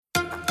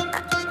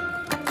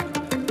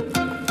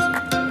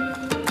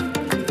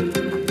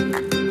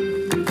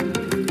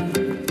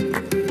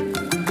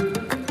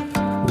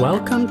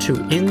Welcome to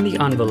In the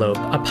Envelope,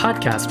 a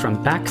podcast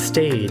from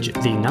Backstage,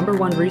 the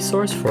 #1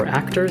 resource for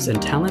actors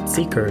and talent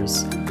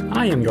seekers.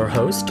 I am your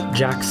host,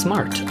 Jack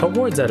Smart,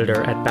 awards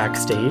editor at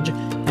Backstage,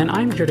 and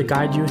I'm here to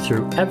guide you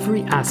through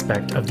every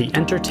aspect of the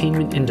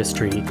entertainment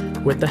industry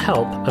with the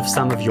help of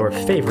some of your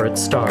favorite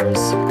stars.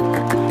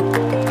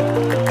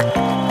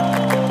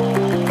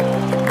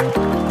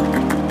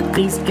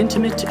 These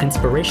intimate,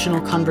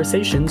 inspirational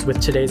conversations with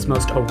today's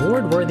most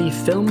award-worthy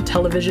film,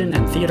 television,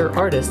 and theater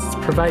artists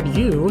provide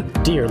you,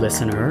 dear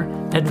listener,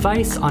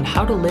 advice on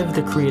how to live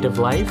the creative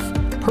life,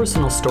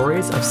 personal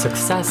stories of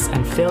success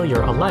and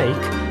failure alike,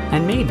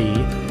 and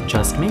maybe,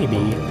 just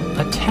maybe,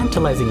 a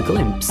tantalizing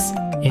glimpse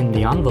in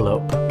the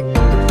envelope.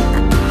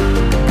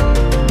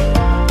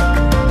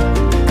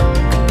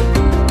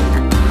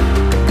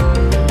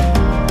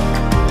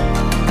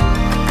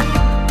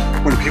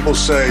 When people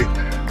say,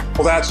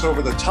 well, that's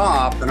over the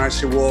top, and I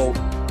say, well,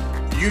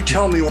 you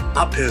tell me what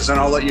up is, and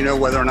I'll let you know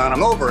whether or not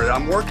I'm over it.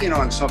 I'm working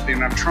on something,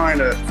 and I'm trying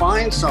to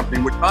find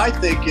something which I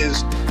think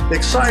is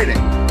exciting.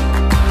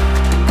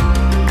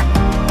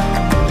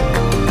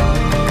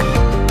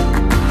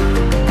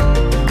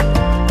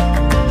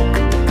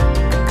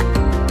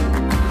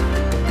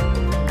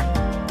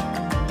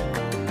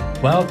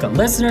 Welcome,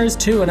 listeners,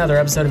 to another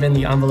episode of In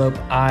the Envelope.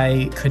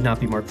 I could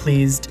not be more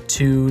pleased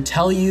to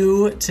tell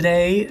you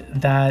today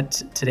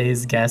that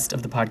today's guest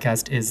of the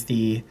podcast is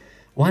the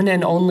one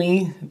and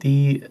only,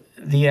 the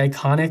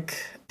iconic,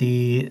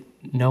 the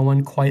no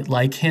one quite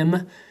like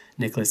him,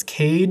 Nicolas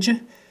Cage.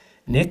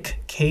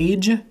 Nick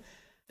Cage.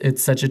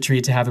 It's such a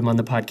treat to have him on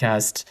the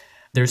podcast.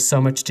 There's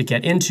so much to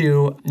get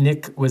into.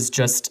 Nick was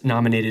just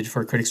nominated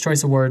for a Critics'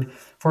 Choice Award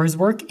for his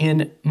work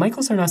in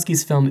Michael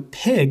Sarnowski's film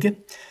Pig,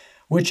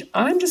 which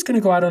I'm just going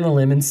to go out on a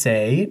limb and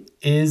say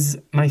is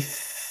my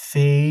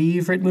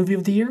favorite movie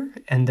of the year,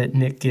 and that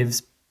Nick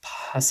gives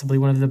possibly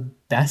one of the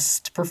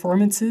best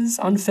performances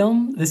on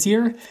film this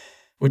year,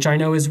 which I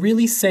know is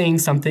really saying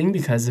something,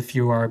 because if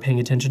you are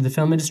paying attention to the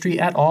film industry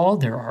at all,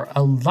 there are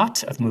a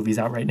lot of movies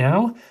out right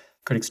now.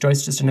 Critics'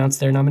 Choice just announced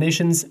their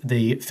nominations.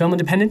 The Film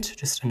Independent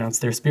just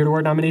announced their Spirit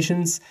Award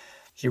nominations.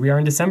 Here we are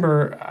in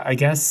December. I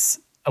guess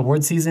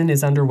award season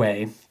is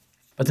underway.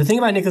 But the thing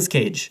about Nicolas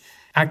Cage,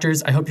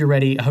 actors, I hope you're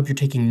ready. I hope you're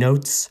taking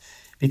notes,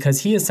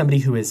 because he is somebody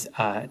who is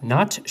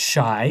not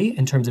shy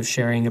in terms of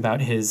sharing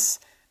about his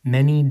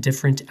many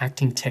different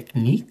acting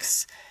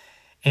techniques.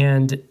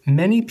 And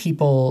many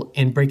people,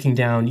 in breaking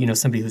down,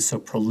 somebody who's so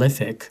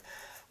prolific,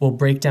 will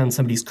break down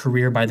somebody's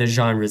career by the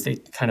genres they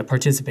kind of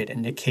participate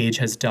in. Nick Cage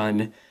has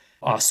done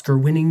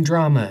Oscar-winning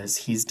dramas.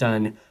 He's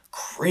done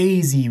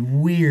crazy,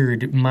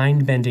 weird,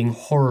 mind-bending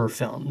horror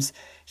films.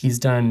 He's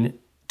done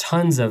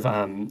tons of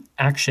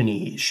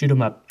action-y,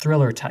 shoot-'em-up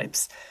thriller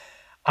types.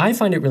 I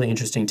find it really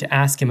interesting to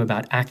ask him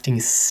about acting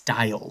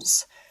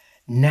styles,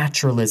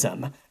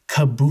 naturalism,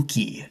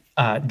 kabuki,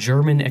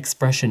 German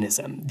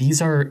expressionism.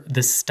 These are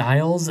the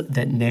styles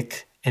that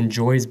Nick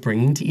enjoys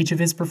bringing to each of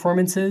his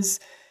performances,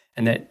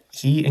 and that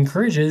he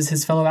encourages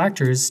his fellow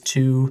actors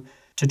to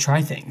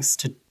try things,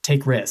 to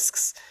take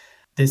risks.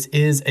 This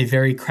is a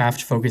very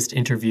craft-focused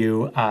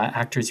interview.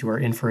 Actors, you are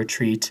in for a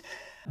treat.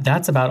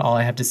 That's about all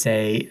I have to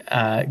say.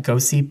 Go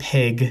see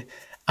Pig.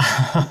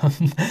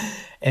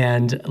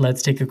 And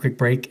let's take a quick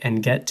break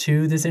and get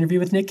to this interview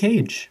with Nick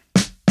Cage.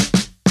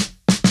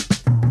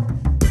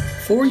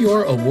 For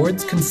your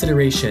awards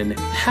consideration,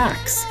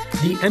 Hacks,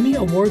 the Emmy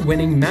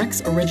Award-winning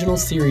Max original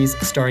series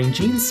starring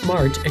Jean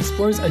Smart,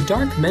 explores a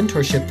dark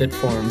mentorship that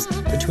forms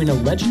between a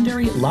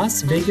legendary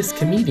Las Vegas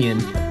comedian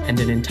and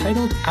an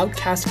entitled,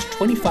 outcast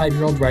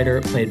 25-year-old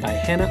writer played by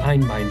Hannah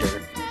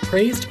Einbinder.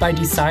 Praised by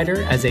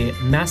Decider as a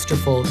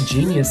masterful,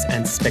 genius,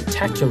 and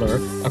spectacular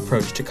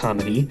approach to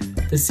comedy,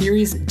 the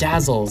series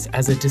dazzles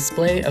as a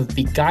display of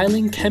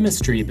beguiling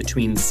chemistry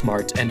between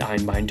Smart and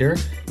Einbinder,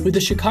 who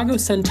the Chicago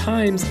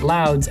Sun-Times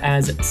lauds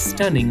as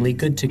stunningly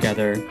good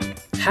together.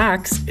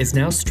 Hacks is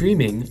now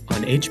streaming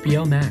on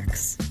HBO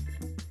Max.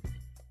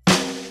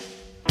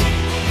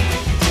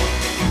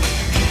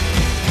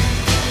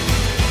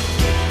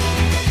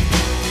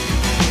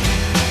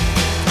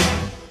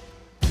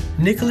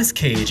 Nicolas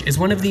Cage is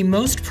one of the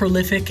most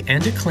prolific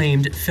and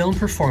acclaimed film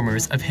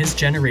performers of his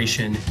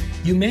generation.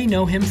 You may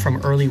know him from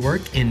early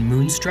work in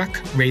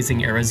Moonstruck,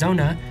 Raising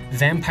Arizona,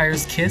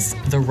 Vampire's Kiss,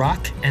 The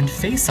Rock, and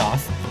Face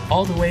Off,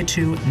 all the way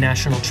to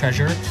National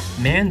Treasure,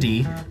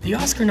 Mandy, the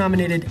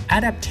Oscar-nominated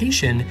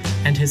adaptation,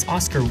 and his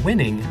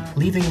Oscar-winning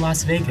Leaving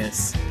Las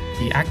Vegas.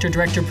 The actor,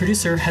 director,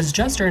 producer has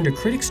just earned a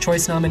Critics'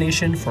 Choice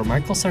nomination for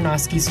Michael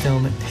Sarnowski's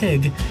film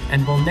Pig,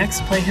 and will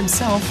next play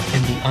himself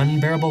in The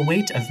Unbearable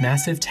Weight of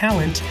Massive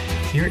Talent.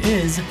 Here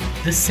is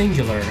the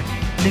singular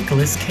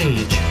Nicolas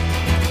Cage.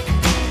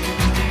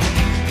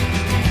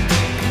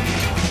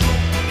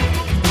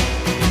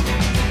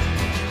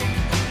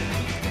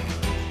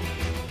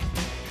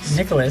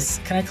 Nicolas,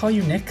 can I call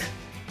you Nick?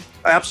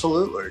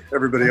 Absolutely.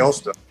 Everybody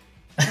else does.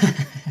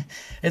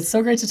 It's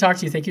so great to talk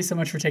to you. Thank you so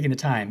much for taking the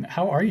time.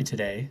 How are you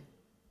today?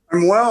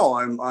 I'm well.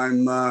 I'm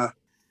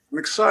I'm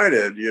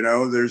excited.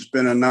 There's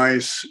been a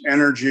nice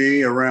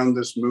energy around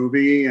this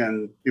movie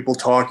and people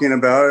talking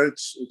about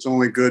it. It's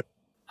only good.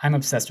 I'm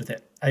obsessed with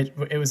it.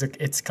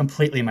 It's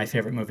completely my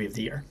favorite movie of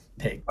the year,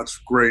 Pig. That's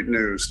great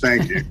news.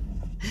 Thank you.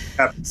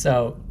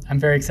 So I'm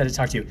very excited to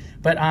talk to you.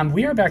 But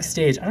we are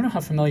backstage. I don't know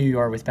how familiar you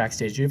are with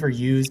Backstage. Do you ever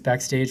use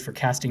Backstage for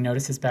casting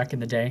notices back in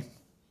the day?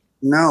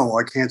 No,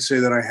 I can't say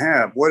that I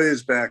have. What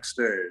is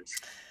Backstage?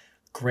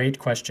 Great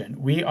question.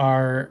 We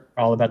are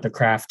all about the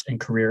craft and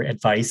career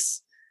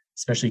advice,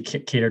 especially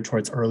catered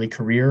towards early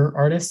career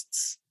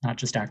artists, not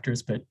just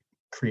actors, but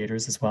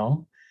creators as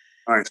well.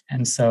 Nice.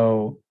 And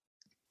so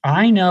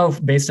I know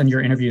based on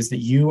your interviews that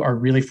you are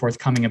really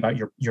forthcoming about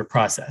your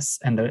process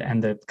and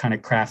the kind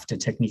of craft and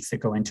techniques that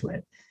go into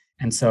it.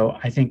 And so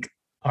I think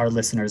our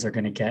listeners are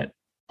going to get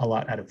a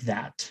lot out of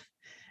that.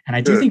 And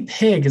I do think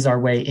Pig is our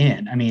way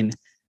in. I mean,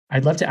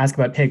 I'd love to ask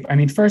about Pig. I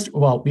mean, first,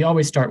 well, we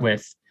always start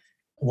with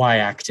why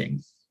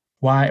acting?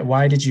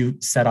 Why did you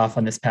set off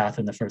on this path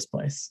in the first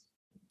place?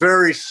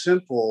 Very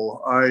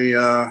simple.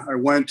 I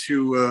went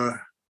to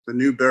the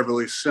New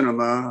Beverly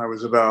Cinema. I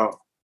was about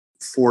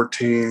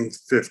 14,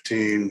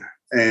 15,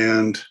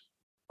 and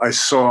I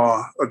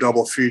saw a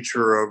double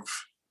feature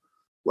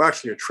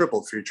actually a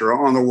triple feature,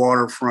 On the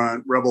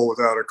Waterfront, Rebel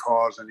Without a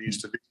Cause, and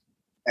East of Eden.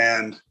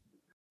 And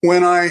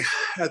when I,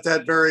 at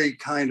that very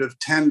kind of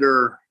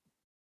tender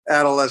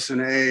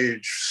adolescent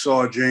age,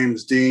 saw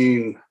James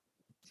Dean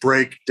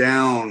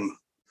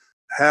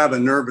have a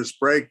nervous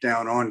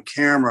breakdown on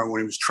camera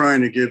when he was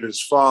trying to give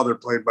his father,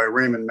 played by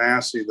Raymond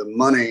Massey, the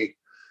money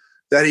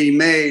that he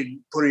made,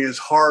 putting his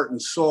heart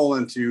and soul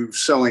into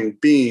selling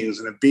beans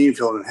in a bean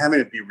field and having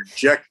it be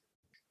rejected.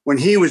 When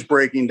he was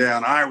breaking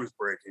down, I was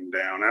breaking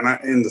down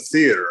in the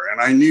theater.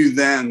 And I knew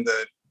then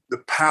that the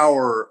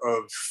power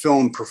of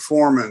film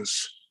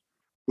performance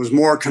was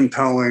more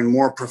compelling,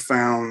 more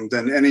profound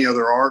than any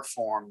other art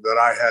form that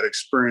I had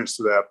experienced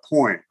to that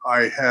point.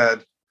 I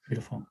had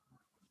Beautiful.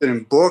 been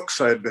in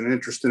books. I had been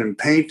interested in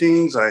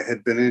paintings. I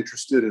had been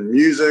interested in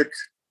music.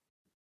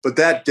 But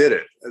that did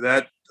it.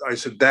 I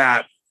said,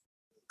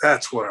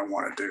 that's what I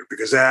want to do,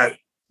 because that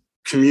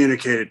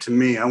communicated to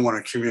me. I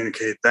want to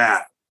communicate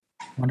that.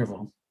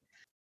 Wonderful.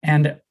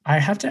 And I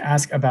have to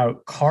ask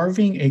about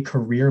carving a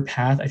career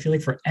path. I feel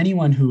like for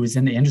anyone who is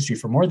in the industry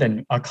for more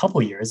than a couple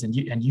years, and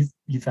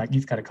you've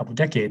got a couple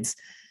decades.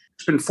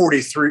 It's been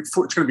 43. It's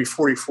going to be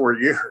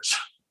 44 years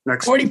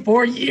next.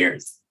 44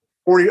 years.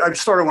 40. I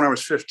started when I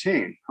was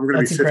 15. I'm going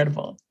to be 50.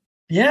 Incredible.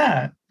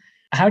 Yeah.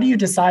 How do you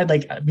decide?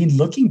 Like, I mean,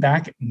 looking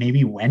back,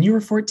 maybe when you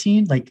were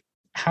 14, like,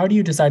 how do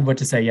you decide what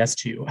to say yes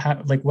to?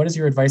 What is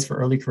your advice for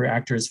early career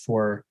actors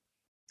for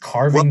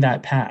carving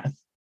that path?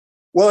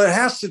 Well, it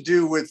has to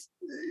do with,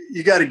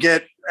 you got to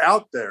get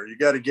out there. You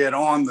got to get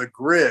on the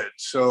grid.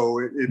 So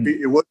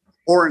it was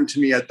important to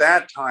me at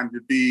that time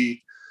to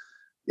be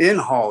in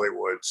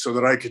Hollywood so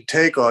that I could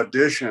take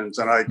auditions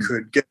and I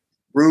could get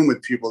room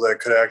with people that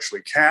could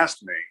actually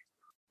cast me.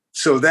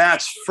 So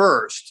that's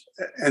first.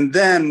 And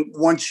then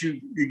once you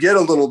get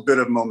a little bit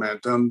of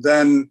momentum,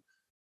 then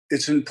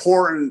it's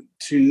important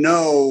to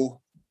know,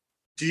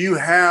 do you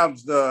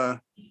have the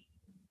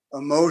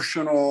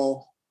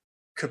emotional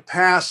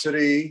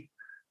capacity,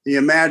 the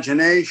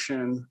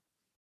imagination,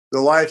 the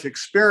life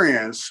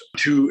experience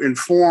to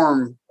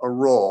inform a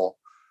role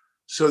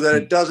so that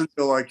it doesn't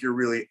feel like you're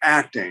really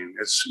acting.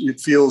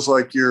 It feels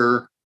like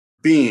you're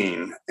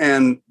being.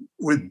 And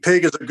with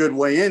Pig is a good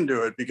way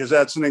into it, because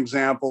that's an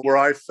example where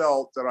I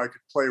felt that I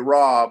could play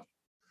Rob,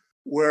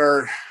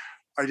 where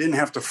I didn't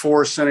have to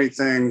force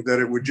anything, that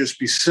it would just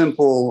be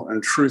simple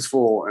and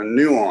truthful and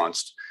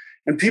nuanced.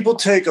 And people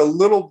take a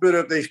little bit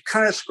of, they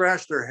kind of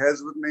scratch their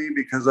heads with me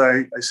because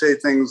I say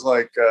things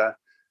like,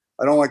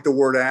 I don't like the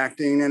word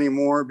acting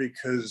anymore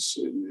because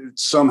it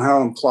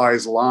somehow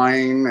implies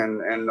lying.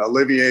 And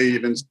Olivier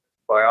even said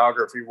in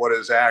biography, what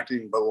is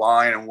acting but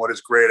lying, and what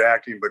is great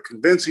acting but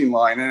convincing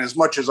lying. And as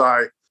much as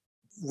I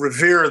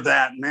revere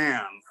that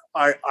man,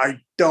 I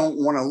don't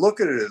want to look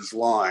at it as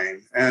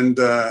lying. And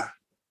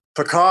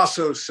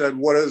Picasso said,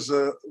 what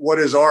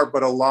is art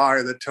but a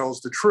lie that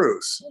tells the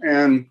truth?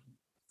 And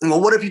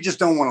well, what if you just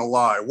don't want to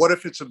lie? What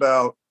if it's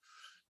about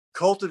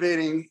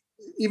cultivating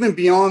even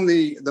beyond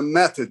the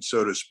method,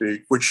 so to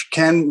speak, which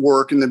can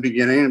work in the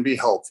beginning and be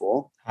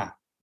helpful, as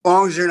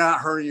long as you're not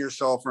hurting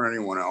yourself or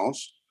anyone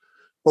else.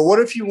 But what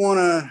if you want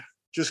to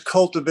just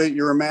cultivate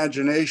your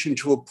imagination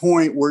to a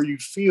point where you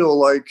feel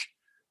like,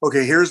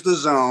 okay, here's the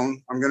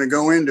zone. I'm going to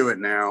go into it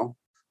now.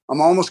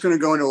 I'm almost going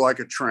to go into like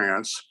a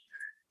trance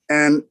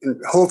and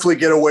hopefully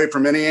get away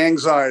from any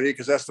anxiety,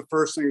 because that's the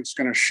first thing that's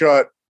going to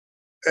shut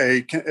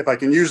if I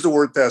can use the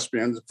word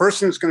thespian, the first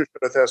thing that's going to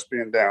shut a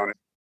thespian down.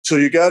 So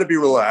you got to be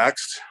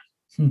relaxed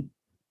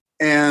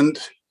and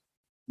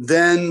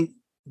then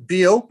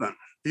be open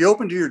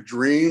to your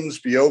dreams,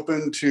 be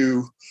open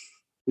to,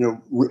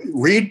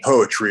 read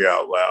poetry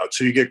out loud.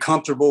 So you get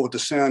comfortable with the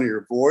sound of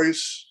your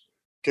voice,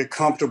 get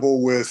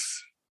comfortable with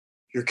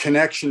your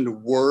connection to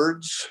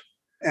words,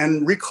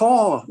 and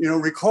recall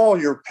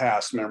your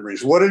past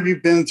memories. What have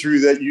you been through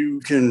that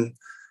you can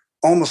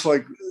almost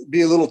like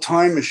be a little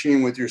time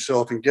machine with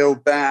yourself and go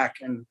back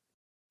and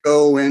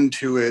go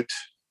into it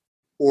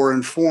or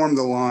inform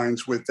the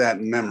lines with that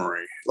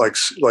memory, like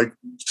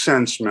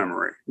sense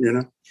memory,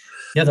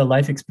 Yeah, the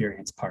life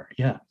experience part.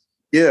 Yeah.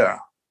 Yeah.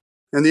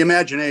 And the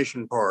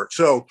imagination part.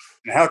 So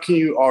how can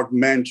you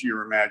augment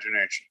your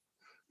imagination?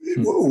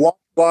 Watch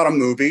a lot of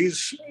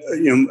movies,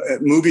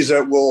 movies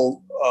that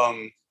will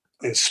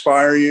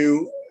inspire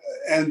you.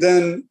 And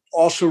then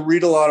also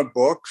read a lot of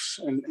books.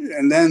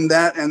 And then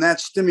that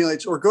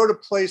stimulates, or go to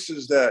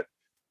places that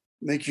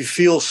make you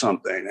feel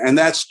something. And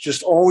that's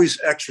just always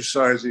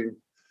exercising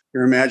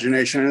your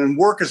imagination, and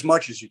work as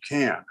much as you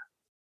can.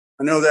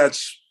 I know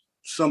that's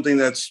something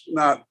that's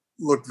not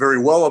looked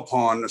very well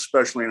upon,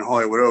 especially in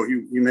Hollywood. Oh,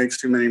 he makes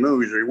too many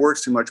movies, or he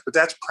works too much, but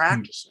that's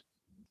practicing.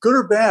 Good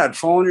or bad,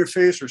 fall on your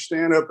face or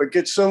stand up, but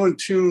get so in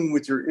tune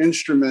with your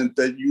instrument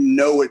that you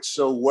know it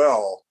so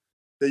well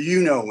that you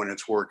know when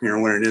it's working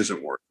or when it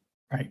isn't working.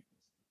 Right.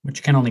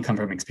 Which can only come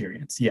from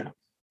experience. Yeah.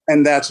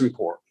 And that's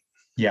important.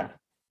 Yeah.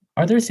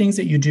 Are there things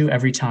that you do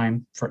every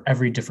time for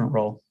every different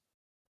role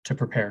to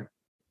prepare?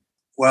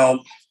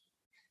 Well,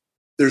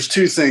 there's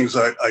two things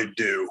I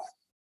do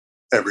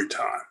every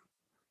time,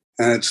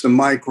 and it's the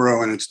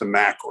micro and it's the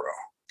macro.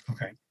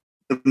 Okay.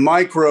 The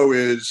micro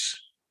is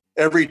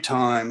every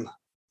time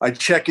I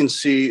check and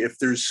see if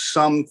there's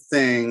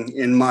something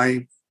in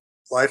my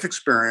life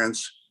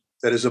experience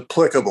that is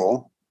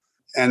applicable,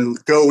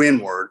 and go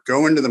inward,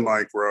 go into the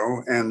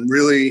micro and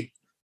really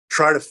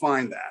try to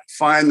find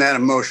that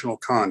emotional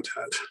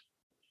content.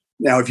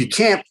 Now, if you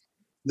can't,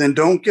 then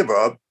don't give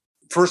up.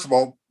 First of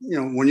all,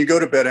 when you go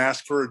to bed,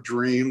 ask for a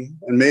dream,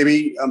 and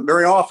maybe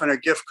very often a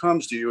gift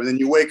comes to you, and then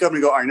you wake up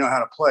and you go, I know how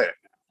to play it.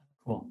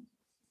 Cool.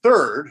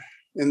 Third,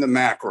 in the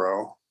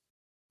macro,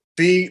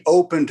 be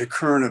open to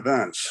current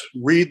events.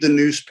 Read the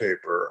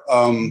newspaper.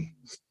 I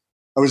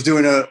was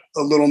doing a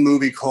little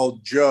movie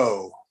called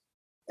Joe,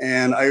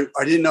 and I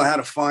didn't know how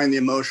to find the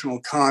emotional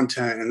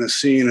content in the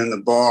scene in the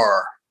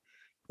bar.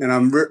 And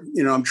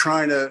I'm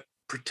trying to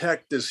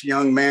protect this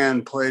young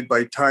man played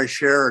by Ty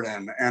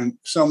Sheridan, and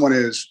someone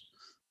is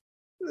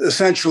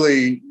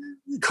essentially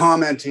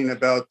commenting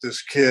about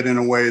this kid in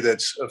a way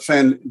that's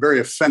very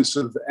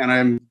offensive, and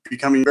I'm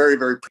becoming very,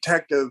 very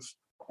protective.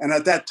 And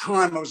at that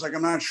time, I was like,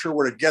 I'm not sure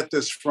where to get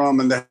this from,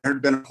 and there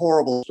had been a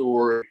horrible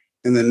story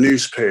in the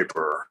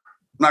newspaper.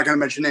 I'm not going to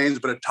mention names,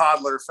 but a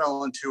toddler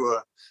fell into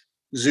a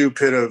zoo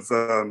pit of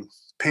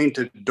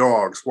painted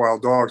dogs,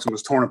 wild dogs, and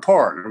was torn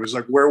apart. And it was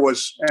like, where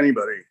was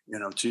anybody,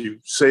 to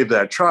save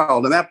that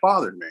child? And that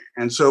bothered me.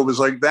 And so it was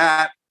like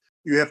that.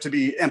 You have to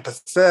be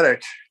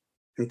empathic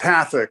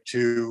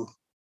to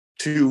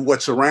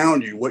what's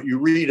around you, what you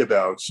read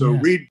about. So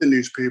read the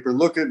newspaper,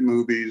 look at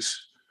movies,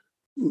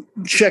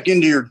 check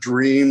into your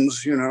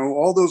dreams,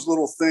 all those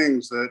little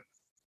things that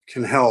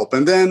can help.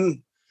 And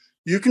then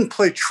you can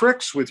play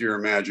tricks with your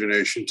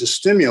imagination to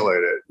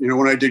stimulate it.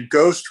 When I did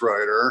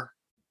Ghostwriter,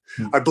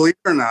 I believe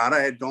it or not,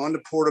 I had gone to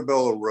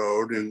Portobello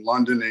Road in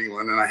London,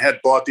 England, and I had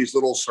bought these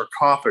little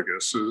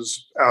sarcophaguses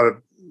out of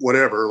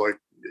whatever, like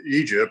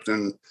Egypt,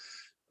 and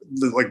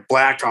like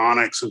black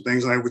onyx and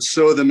things. And I would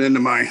sew them into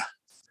my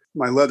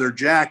leather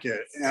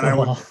jacket, and I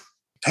would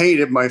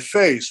painted my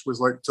face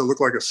to look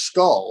like a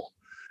skull.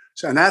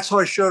 So, and that's how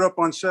I showed up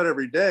on set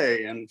every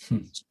day. And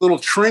little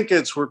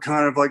trinkets were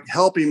kind of like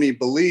helping me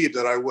believe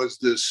that I was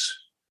this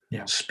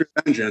spirit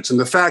vengeance. And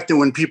the fact that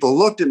when people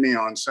looked at me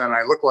on set,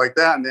 I looked like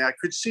that, and I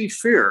could see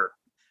fear.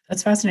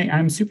 That's fascinating.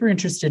 I'm super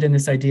interested in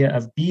this idea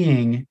of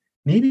being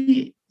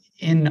maybe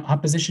in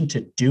opposition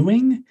to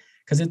doing,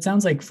 because it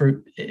sounds like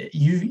for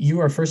you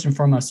are first and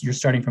foremost, you're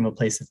starting from a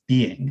place of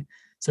being.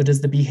 So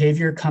does the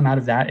behavior come out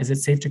of that? Is it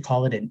safe to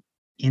call it an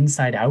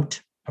inside out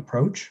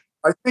approach?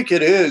 I think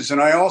it is. And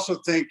I also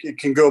think it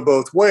can go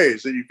both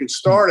ways, that you can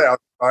start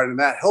outside and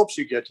that helps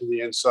you get to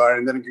the inside,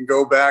 and then it can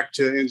go back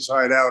to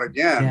inside out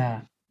again.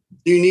 Yeah.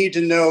 You need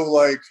to know,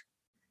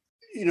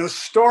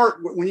 start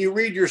when you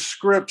read your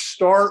script,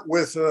 start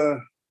with a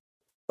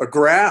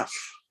graph.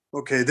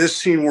 Okay, this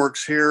scene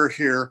works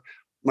here.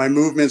 My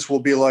movements will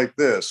be like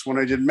this. When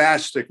I did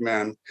Matchstick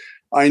Men,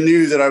 I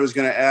knew that I was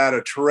going to add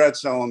a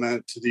Tourette's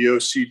element to the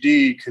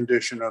OCD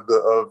condition of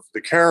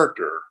the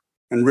character,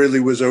 and Ridley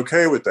was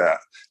okay with that.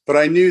 But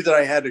I knew that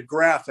I had to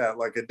graph that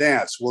like a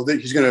dance. Well,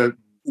 he's going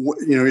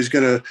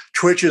to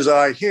twitch his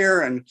eye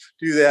here and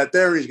do that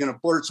there. He's going to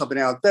blurt something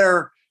out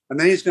there. And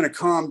then he's going to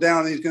calm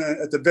down. He's going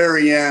to, at the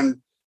very end,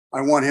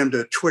 I want him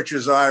to twitch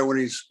his eye when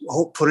he's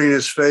putting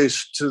his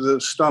face to the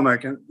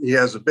stomach and he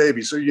has a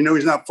baby. So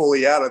he's not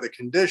fully out of the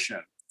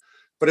condition.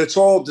 But it's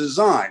all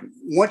design.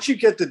 Once you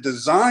get the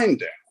design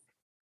down,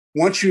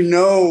 once you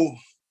know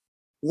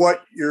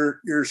what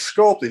you're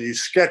sculpting, you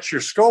sketch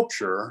your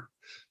sculpture,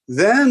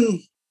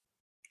 then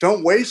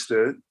don't waste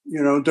it.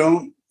 Don't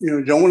want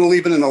to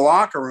leave it in the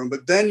locker room.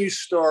 But then you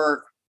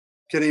start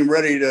getting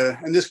ready to,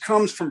 and this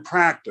comes from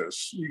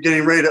practice, you're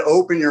getting ready to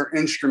open your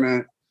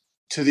instrument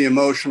to the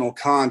emotional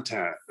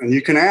content. And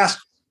you can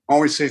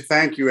always say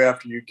thank you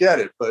after you get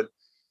it. But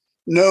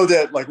know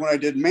that, like when I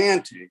did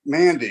Mandy,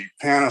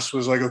 Panos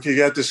was like, okay, you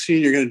got this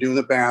scene you're going to do in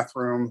the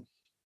bathroom.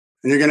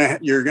 and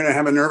you're gonna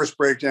have a nervous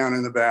breakdown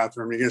in the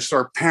bathroom. You're gonna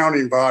start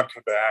pounding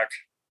vodka back,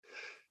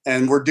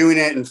 and we're doing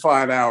it in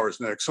 5 hours,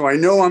 Nick. So I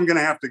know I'm gonna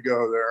have to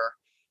go there.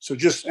 So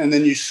and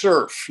then you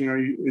surf.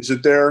 Is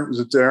it there? Is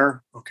it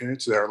there? Okay,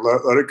 it's there.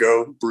 Let it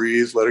go.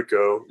 Breathe. Let it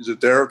go. Is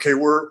it there? Okay,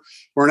 we're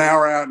an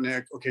hour out,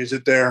 Nick. Okay, is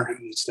it there?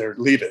 And it's there.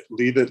 Leave it.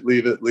 Leave it.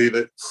 Leave it. Leave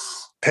it.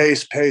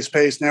 Pace. Pace.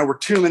 Pace. Now we're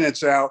 2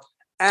 minutes out.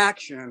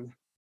 Action.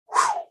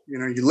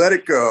 You let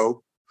it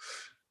go,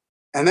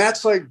 and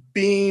that's like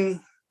being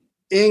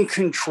in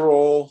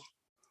control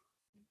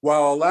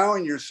while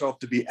allowing yourself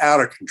to be out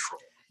of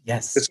control.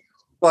 Yes, it's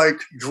like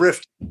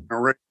drifting in a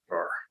race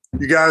car.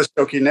 You guys,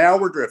 okay, now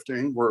we're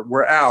drifting,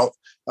 we're out.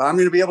 I'm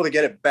going to be able to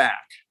get it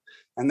back.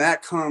 And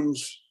that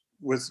comes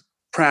with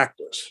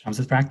practice.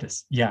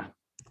 Yeah.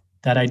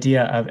 That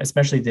idea of,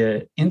 especially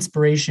the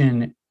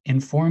inspiration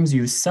informs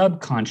you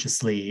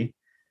subconsciously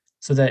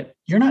so that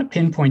you're not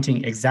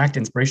pinpointing exact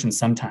inspiration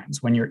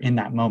sometimes when you're in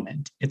that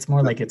moment. It's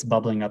more like it's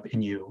bubbling up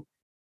in you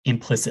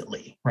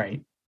implicitly,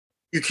 right?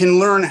 You can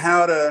learn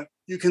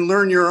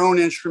your own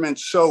instrument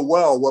so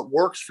well, what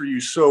works for you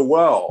so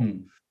well,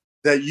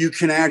 that you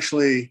can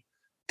actually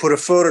put a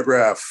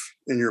photograph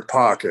in your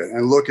pocket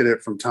and look at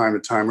it from time to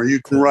time, or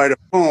you can write a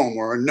poem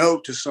or a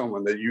note to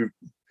someone that you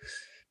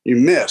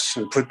miss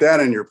and put that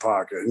in your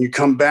pocket, and you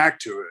come back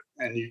to it,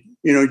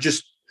 and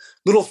just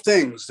little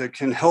things that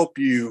can help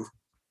you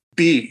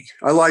be.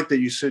 I like that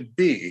you said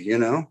be,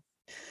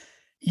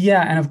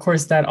 Yeah, and of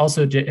course that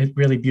also it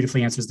really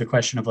beautifully answers the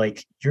question of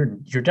like you're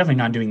definitely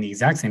not doing the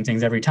exact same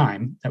things every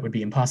time. That would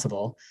be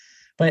impossible.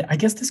 But I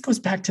guess this goes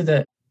back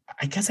to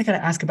I got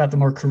to ask about the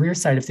more career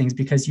side of things,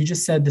 because you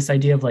just said this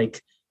idea of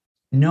like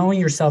knowing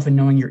yourself and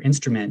knowing your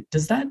instrument.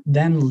 Does that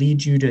then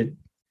lead you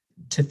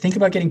to think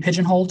about getting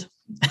pigeonholed?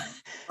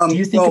 Do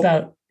you think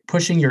about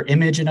pushing your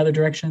image in other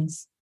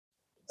directions?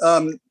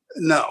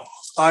 No,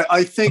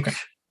 I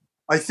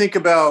think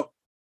about,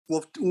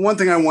 one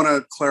thing I want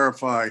to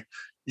clarify,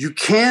 you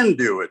can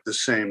do it the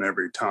same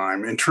every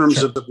time in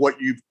terms of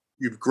what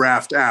you've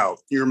graphed out.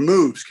 Your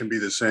moves can be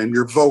the same.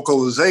 Your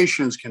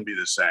vocalizations can be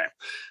the same.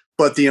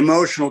 But the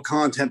emotional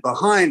content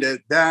behind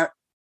it, that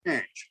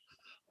change.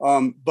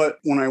 But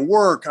when I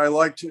work, I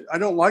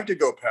don't like to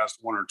go past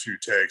 1 or 2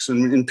 takes.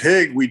 And in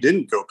Pig, we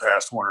didn't go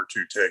past 1 or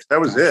 2 takes. That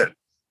was it.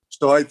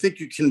 So I think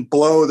you can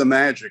blow the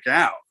magic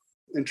out.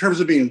 In terms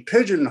of being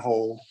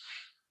pigeonholed,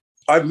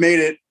 I've made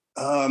it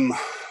kind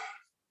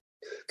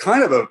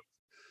of a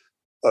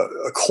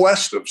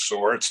quest of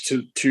sorts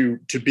to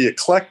be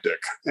eclectic.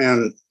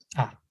 And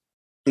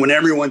when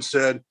everyone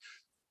said,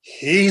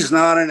 he's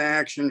not an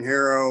action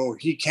hero,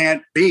 he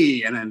can't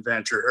be an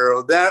adventure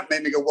hero, that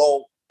made me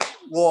go,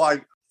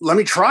 let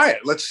me try it.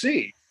 Let's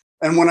see.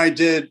 And when I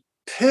did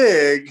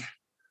Pig,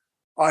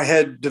 I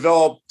had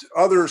developed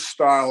other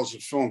styles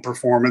of film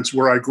performance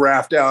where I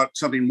graphed out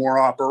something more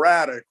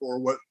operatic, or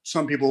what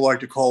some people like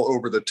to call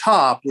over the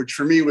top, which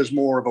for me was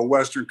more of a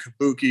Western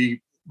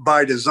kabuki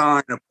by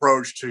design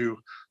approach to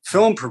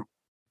film performance.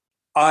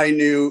 I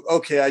knew,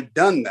 okay, I'd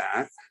done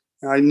that.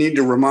 I need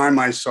to remind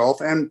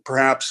myself, and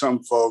perhaps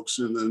some folks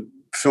in the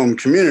film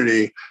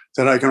community,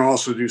 that I can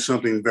also do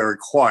something very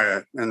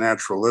quiet and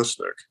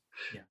naturalistic.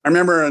 Yeah. I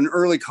remember an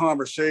early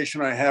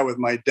conversation I had with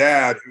my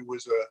dad, who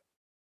was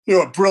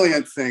a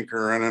brilliant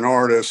thinker and an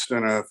artist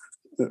and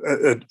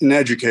an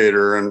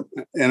educator.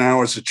 And I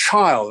was a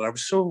child. I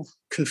was so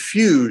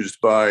confused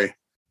by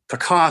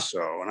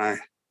Picasso. And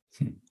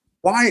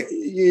why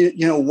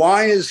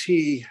is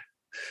he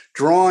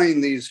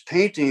drawing these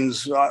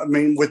paintings?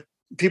 With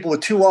people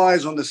with 2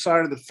 eyes on the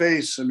side of the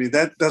face.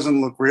 That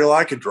doesn't look real.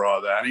 I could draw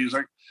that. And he was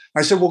like,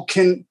 I said, well,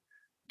 can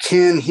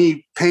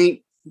he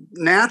paint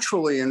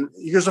naturally? And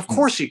he goes, of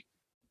course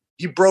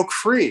he broke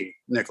free,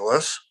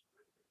 Nicholas.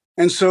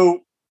 And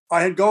so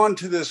I had gone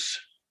to this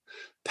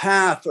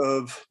path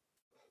of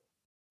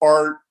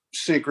art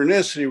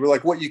synchronicity, where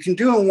like what you can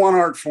do in one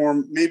art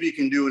form, maybe you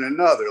can do in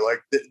another.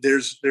 Like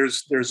there's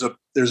a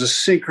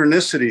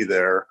synchronicity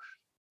there.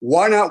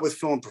 Why not with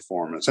film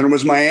performance? And it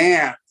was my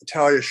aunt,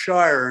 Talia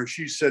Shire, and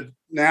she said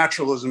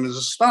naturalism is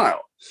a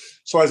style.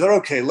 So I thought,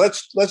 okay,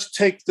 let's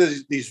take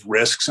these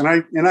risks. And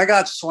I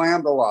got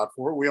slammed a lot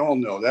for it. We all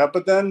know that.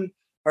 But then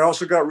I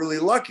also got really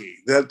lucky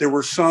that there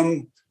were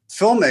some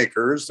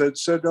filmmakers that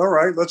said, all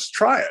right, let's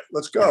try it.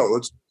 Let's go.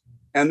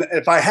 And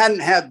if I hadn't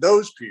had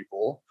those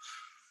people,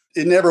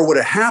 it never would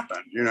have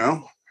happened,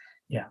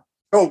 Yeah.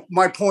 So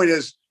my point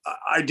is,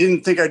 I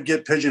didn't think I'd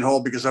get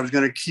pigeonholed because I was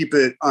going to keep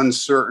it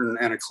uncertain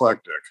and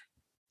eclectic.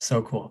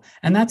 So cool.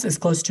 And that's as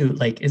close to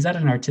is that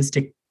an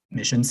artistic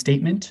mission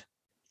statement?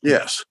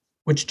 Yes.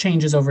 Which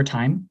changes over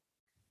time?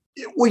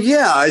 Well,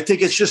 yeah, I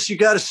think it's just, you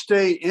got to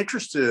stay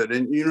interested.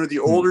 And, the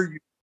older you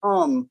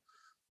become,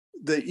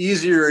 the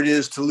easier it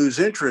is to lose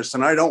interest.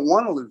 And I don't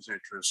want to lose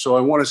interest. So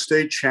I want to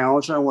stay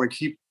challenged. And I want to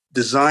keep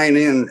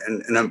designing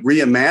and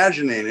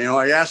reimagining.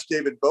 I asked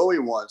David Bowie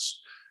once,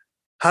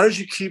 how did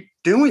you keep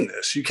doing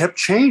this? You kept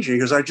changing,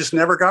 because I just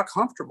never got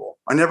comfortable.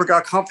 I never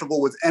got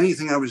comfortable with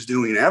anything I was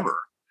doing ever.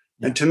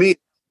 Yeah. And to me,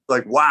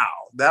 wow,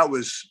 that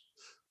was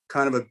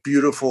kind of a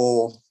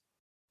beautiful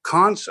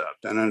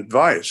concept and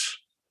advice.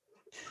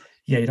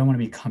 Yeah, you don't want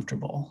to be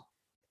comfortable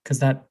because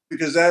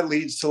that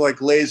leads to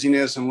like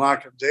laziness and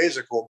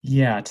lackadaisical.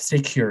 Yeah, to stay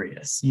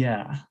curious.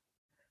 Yeah.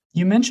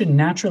 You mentioned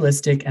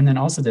naturalistic and then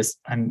also this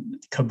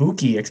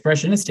kabuki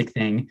expressionistic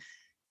thing.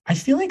 I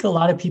feel like a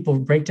lot of people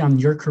break down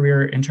your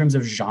career in terms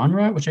of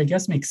genre, which I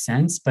guess makes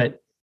sense, but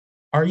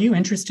are you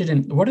interested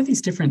in what are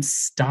these different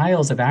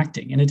styles of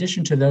acting in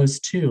addition to those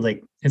two?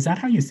 Like, is that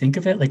how you think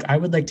of it? Like, I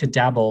would like to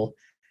dabble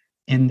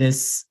in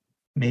this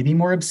maybe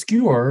more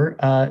obscure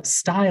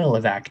style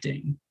of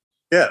acting.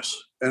 Yes.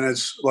 And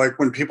it's like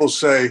when people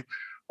say,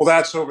 well,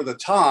 that's over the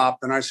top.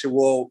 And I say,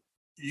 well,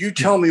 you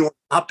tell me what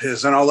up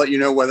is, and I'll let you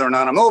know whether or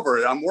not I'm over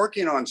it. I'm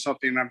working on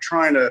something and I'm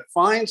trying to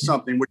find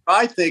something which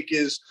I think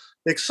is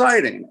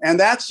exciting. And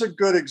that's a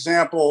good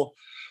example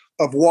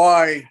of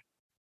why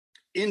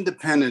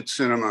independent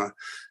cinema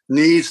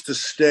needs to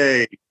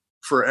stay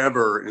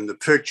forever in the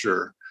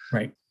picture.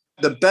 Right.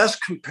 The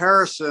best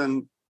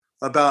comparison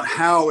about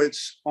how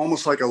it's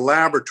almost like a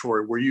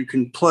laboratory where you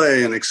can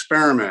play and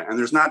experiment and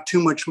there's not too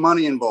much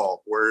money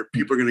involved where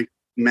people are going to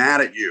get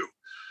mad at you.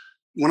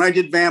 When I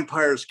did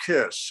Vampire's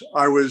Kiss,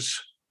 I was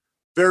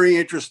very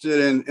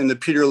interested in the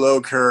Peter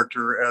Lowe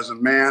character as a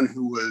man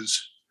who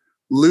was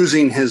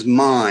losing his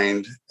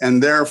mind,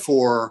 and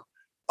therefore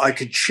I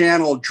could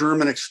channel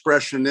German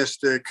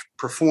expressionistic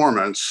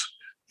performance,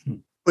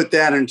 put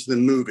that into the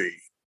movie.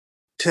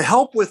 To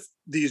help with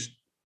these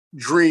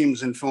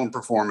dreams in film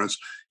performance,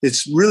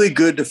 it's really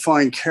good to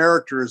find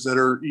characters that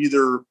are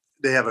either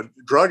they have a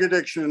drug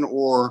addiction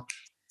or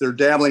they're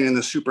dabbling in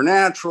the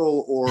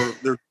supernatural or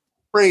they're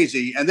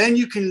crazy. And then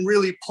you can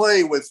really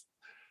play with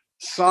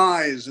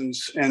size and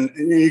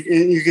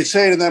you could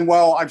say to them,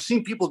 well, I've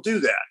seen people do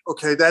that.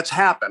 Okay, that's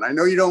happened. I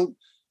know you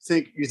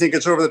think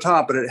it's over the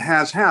top, but it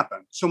has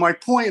happened. So my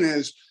point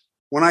is,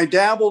 when I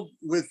dabbled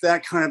with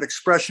that kind of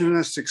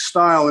expressionistic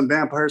style in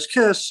Vampire's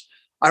Kiss,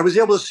 I was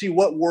able to see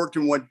what worked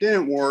and what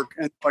didn't work.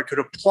 And I could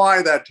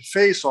apply that to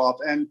Face Off,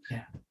 and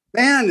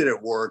man, did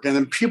it work. And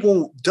then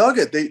people dug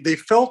it. They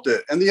felt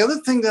it. And the other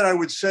thing that I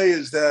would say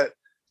is that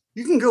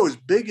you can go as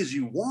big as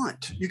you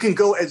want. You can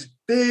go as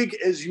big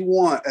as you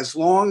want, as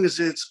long as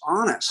it's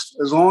honest,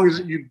 as long as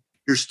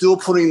you're still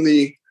putting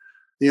the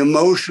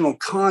emotional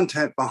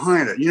content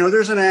behind it. You know,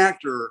 there's an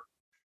actor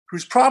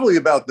who's probably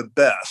about the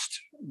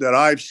best that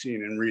I've seen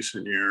in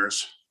recent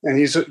years. And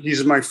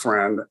he's my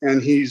friend.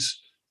 And he's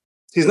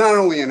not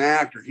only an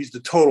actor, he's the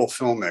total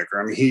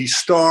filmmaker. I mean, he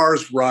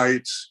stars,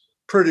 writes,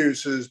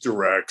 produces,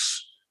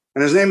 directs,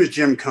 and his name is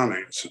Jim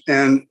Cummings.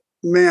 And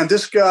man,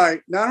 this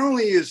guy, not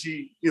only is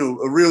he,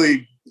 a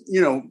really,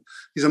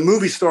 he's a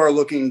movie star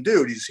looking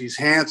dude. He's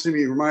handsome.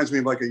 He reminds me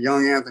of like a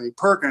young Anthony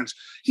Perkins.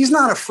 He's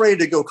not afraid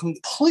to go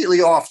completely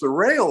off the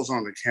rails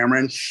on the camera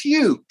and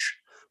huge,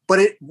 but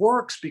it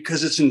works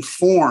because it's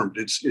informed.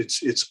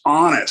 It's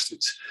honest.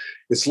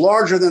 It's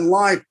larger than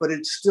life, but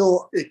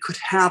it could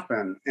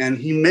happen. And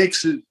he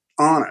makes it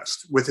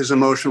honest with his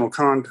emotional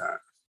content.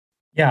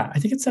 Yeah, I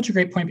think it's such a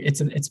great point.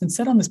 It's been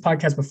said on this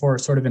podcast before,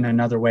 sort of in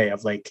another way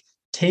of like,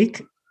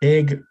 take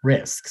big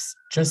risks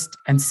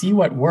and see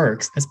what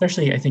works.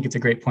 Especially, I think it's a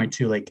great point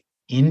too, like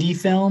indie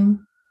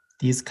film,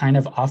 these kind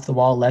of off the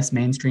wall, less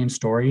mainstream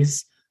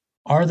stories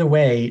are the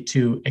way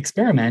to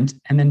experiment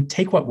and then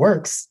take what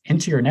works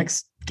into your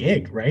next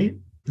gig, right?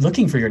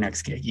 Looking for your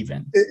next gig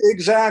even.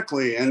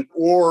 Exactly.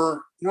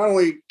 Or not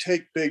only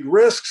take big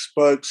risks,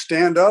 but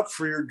stand up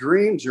for your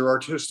dreams, your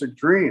artistic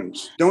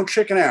dreams. Don't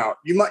chicken out.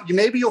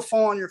 Maybe you'll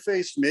fall on your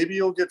face. Maybe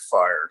you'll get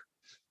fired.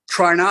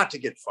 Try not to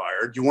get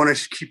fired. You want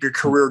to keep your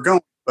career going,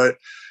 but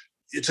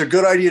it's a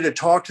good idea to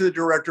talk to the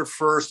director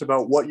first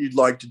about what you'd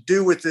like to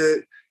do with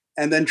it,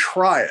 and then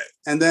try it.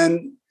 And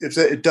then if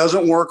it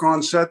doesn't work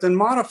on set, then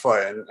modify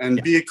it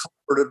and be a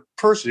collaborative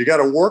person. You got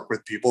to work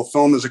with people.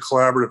 Film is a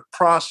collaborative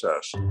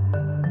process.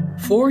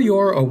 For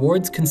your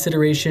awards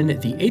consideration,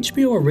 the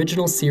HBO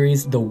original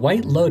series The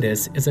White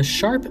Lotus is a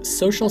sharp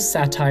social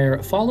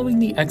satire following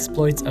the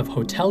exploits of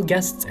hotel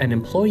guests and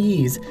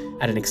employees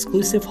at an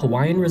exclusive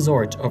Hawaiian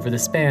resort over the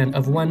span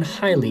of one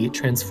highly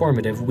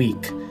transformative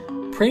week.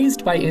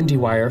 Praised by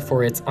IndieWire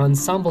for its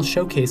ensemble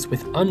showcase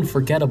with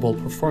unforgettable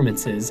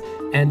performances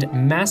and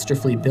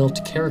masterfully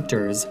built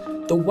characters,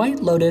 The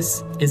White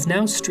Lotus is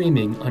now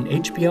streaming on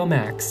HBO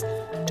Max.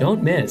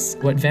 Don't miss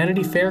what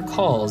Vanity Fair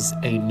calls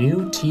a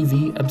new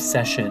TV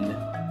obsession.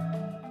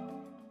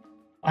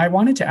 I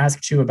wanted to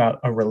ask too about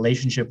a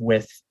relationship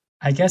with,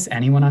 I guess,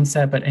 anyone on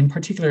set, but in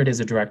particular, it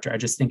is a director. I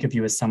just think of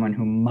you as someone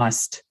who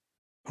must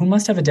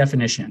have a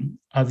definition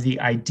of the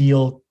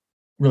ideal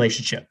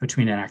relationship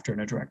between an actor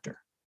and a director.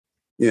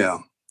 Yeah.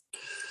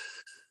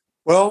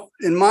 Well,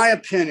 in my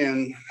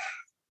opinion,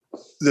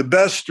 the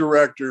best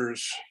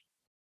directors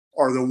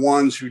are the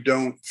ones who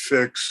don't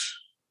fix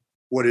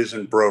what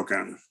isn't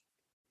broken,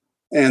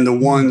 and the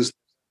ones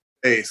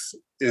faith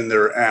in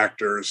their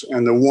actors,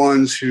 and the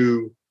ones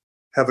who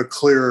have a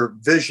clear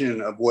vision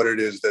of what it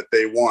is that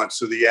they want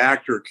so the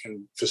actor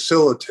can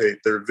facilitate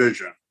their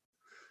vision.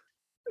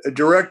 A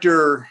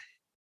director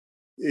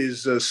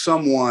is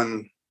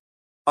someone,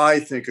 I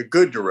think a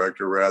good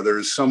director rather,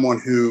 is someone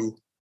who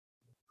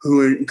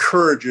who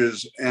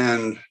encourages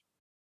and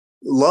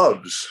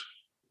loves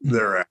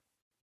their actor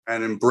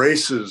and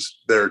embraces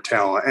their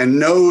talent and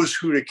knows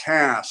who to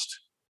cast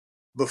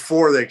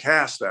before they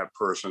cast that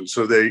person.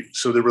 So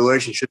the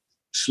relationship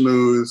is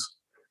smooth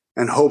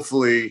and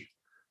hopefully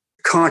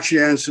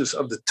conscientious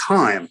of the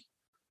time.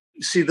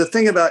 See, the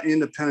thing about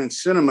independent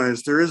cinema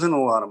is there isn't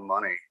a lot of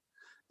money,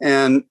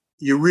 and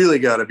you really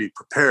got to be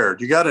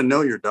prepared. You got to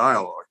know your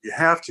dialogue. You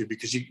have to,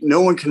 because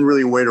no one can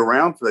really wait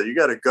around for that. You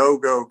got to go,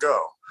 go,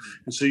 go.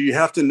 And so you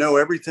have to know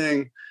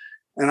everything.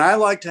 And I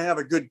like to have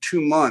a good 2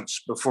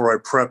 months before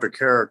I prep a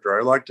character.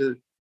 I like to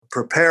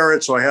prepare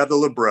it so I have the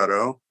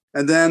libretto.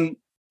 And then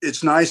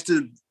it's nice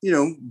to,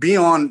 be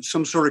on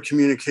some sort of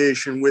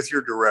communication with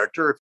your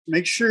director.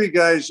 Make sure you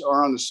guys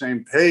are on the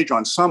same page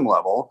on some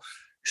level.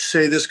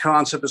 Say, this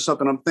concept is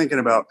something I'm thinking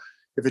about.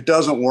 If it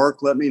doesn't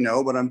work, let me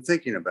know, but I'm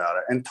thinking about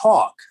it, and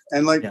talk.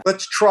 And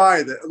let's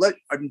try that.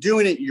 I'm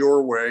doing it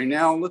your way.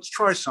 Now let's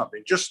try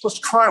something. Just let's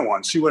try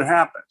one, see what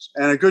happens.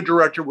 And a good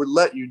director would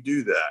let you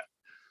do that.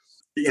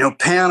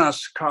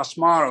 Panos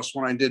Cosmatos,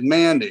 when I did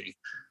Mandy,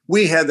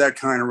 we had that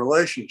kind of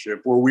relationship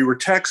where we were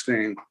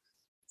texting,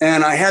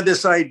 and I had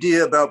this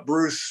idea about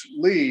Bruce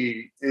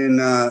Lee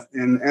in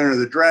Enter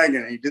the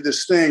Dragon. He did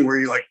this thing where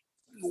he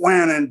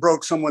went and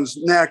broke someone's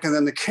neck, and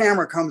then the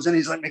camera comes in,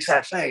 he's makes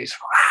that face.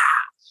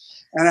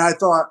 And I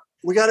thought,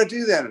 we got to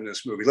do that in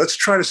this movie. Let's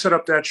try to set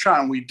up that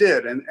shot. And we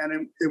did. And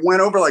it went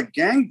over like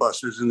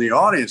gangbusters in the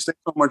audience. They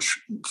had so much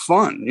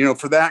fun,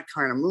 for that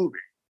kind of movie.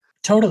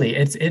 Totally.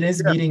 It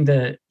is meeting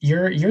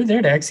you're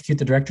there to execute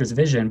the director's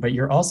vision, but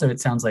you're also, it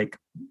sounds like,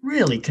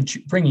 really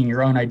bringing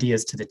your own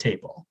ideas to the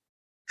table.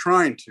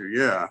 Trying to,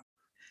 yeah.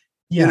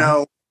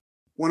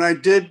 When I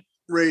did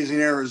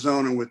Raising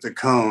Arizona with the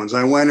Coens,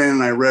 I went in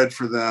and I read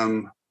for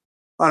them,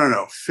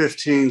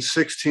 15,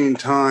 16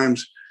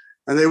 times.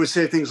 And they would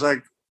say things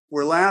like,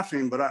 "We're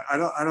laughing, but I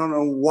don't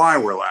know why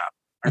we're laughing."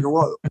 I go,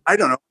 "Well, I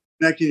don't know.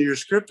 Connecting to your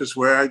script this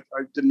way,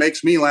 it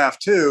makes me laugh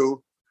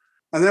too."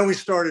 And then we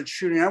started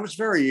shooting. I was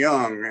very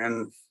young,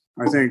 and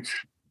I think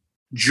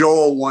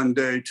Joel one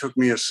day took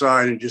me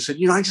aside and just said,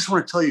 "I just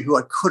want to tell you who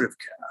I could have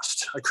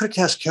cast. I could have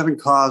cast Kevin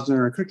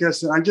Costner. I could have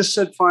cast." And I just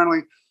said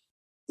finally,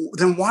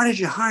 "Then why did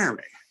you hire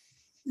me?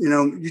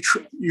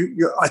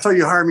 I thought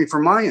you hired me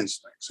for my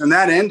instincts." And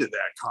that ended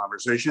that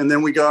conversation. And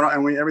then we got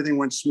on, and everything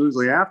went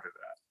smoothly after that.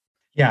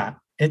 Yeah,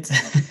 it's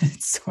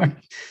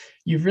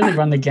you've really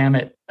run the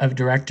gamut of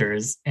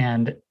directors.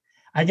 And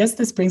I guess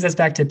this brings us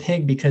back to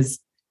Pig, because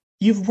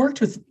you've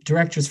worked with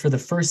directors for the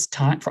first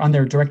time on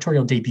their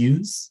directorial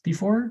debuts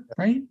before,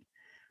 right?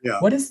 Yeah.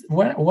 What is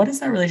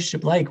that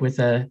relationship like with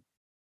a,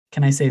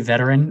 can I say,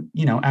 veteran,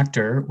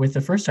 actor with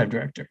a first-time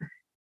director?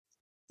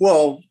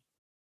 Well,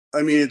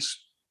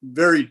 it's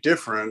very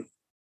different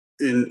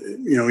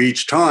in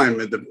each time.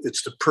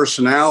 It's the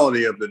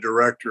personality of the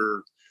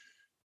director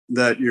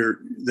that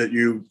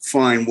you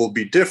find will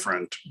be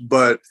different.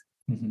 But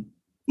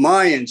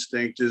my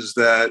instinct is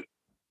that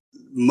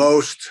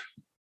most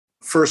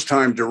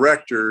first-time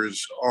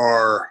directors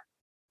are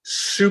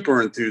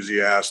super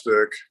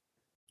enthusiastic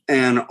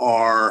and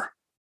are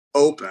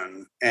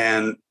open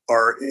and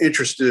are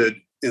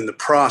interested in the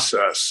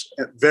process,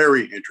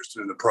 very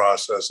interested in the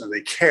process, and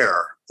they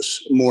care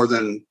more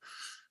than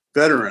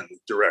veteran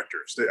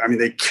directors.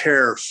 They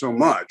care so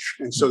much.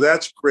 And so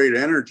that's great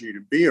energy to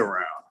be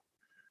around.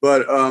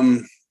 But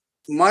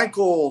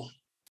Michael,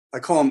 I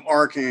call him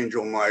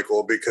Archangel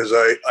Michael, because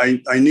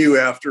I knew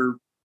after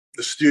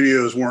the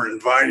studios weren't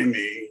inviting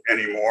me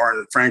anymore,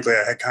 and frankly,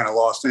 I had kind of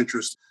lost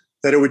interest,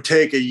 that it would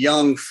take a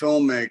young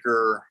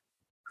filmmaker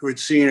who had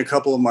seen a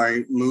couple of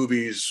my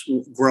movies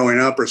growing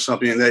up or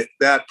something, and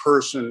that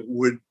person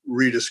would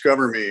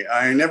rediscover me.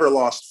 I never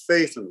lost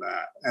faith in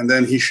that. And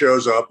then he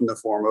shows up in the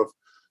form of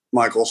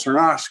Michael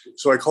Sarnoski.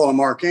 So I call him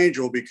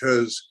Archangel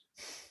because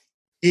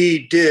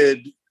he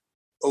did,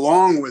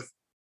 along with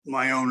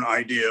my own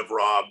idea of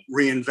Rob,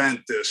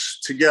 reinvent this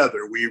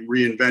together. We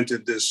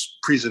reinvented this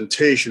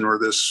presentation or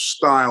this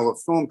style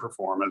of film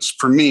performance,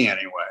 for me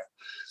anyway.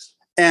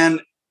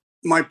 And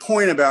my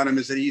point about him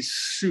is that he's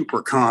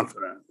super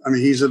confident.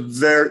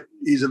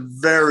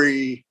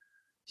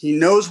 He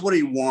knows what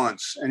he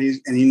wants, and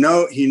he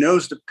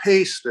knows the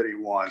pace that he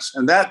wants,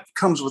 and that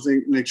comes with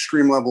an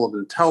extreme level of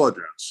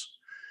intelligence.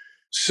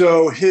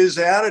 So his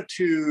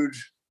attitude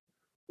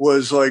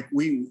was like,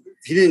 he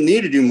didn't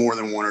need to do more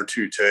than one or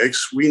two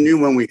takes. We knew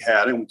when we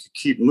had it, and we could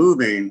keep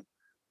moving.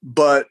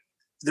 But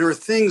there are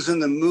things in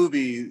the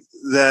movie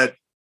that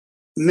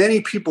many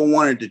people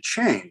wanted to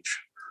change.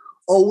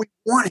 Oh, we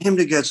want him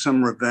to get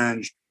some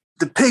revenge.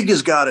 The pig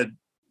has got to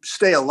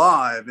stay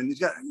alive. And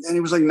he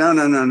was like,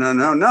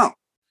 no.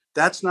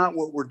 That's not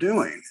what we're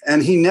doing.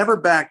 And he never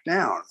backed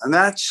down. And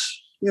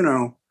that's,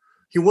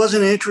 he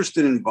wasn't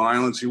interested in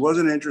violence. He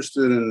wasn't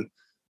interested in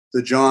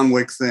the John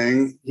Wick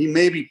thing. He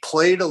maybe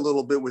played a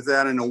little bit with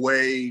that in a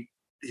way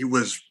he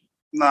was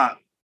not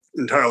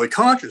entirely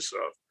conscious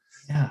of.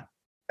 Yeah.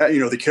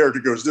 The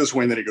character goes this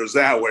way and then he goes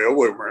that way. Oh,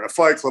 we're in a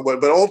fight club.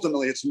 But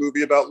ultimately, it's a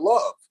movie about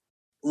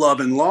love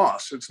and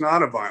loss. It's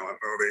not a violent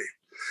movie.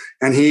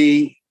 And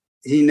he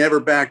he never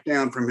backed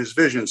down from his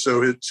vision.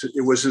 So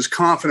it was his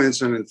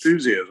confidence and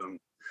enthusiasm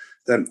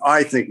that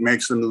I think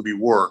makes the movie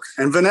work.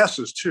 And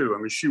Vanessa's too. I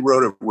mean, she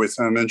wrote it with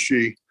him, and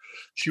she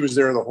was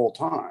there the whole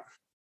time.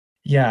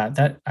 Yeah,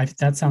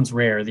 that sounds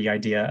rare, the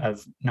idea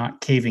of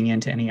not caving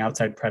into any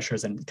outside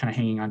pressures and kind of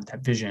hanging on to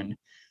that vision.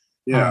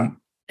 Yeah.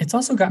 It's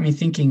also got me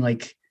thinking,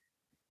 like,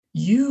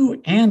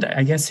 you and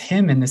I guess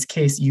him in this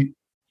case,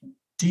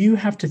 do you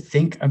have to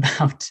think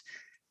about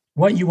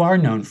what you are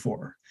known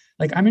for?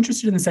 Like, I'm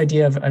interested in this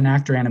idea of an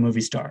actor and a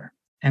movie star.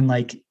 And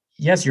like,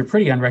 yes, you're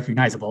pretty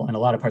unrecognizable in a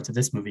lot of parts of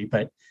this movie,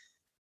 but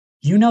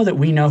you know that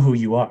we know who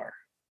you are,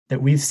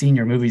 that we've seen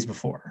your movies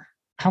before.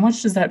 How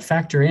much does that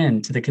factor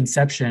into the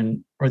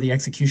conception or the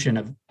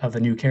execution of a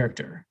new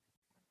character?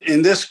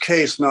 In this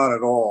case, not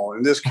at all.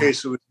 In this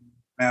case, it was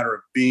a matter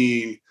of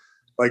being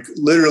like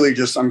literally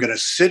just, I'm going to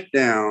sit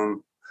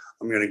down,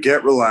 I'm going to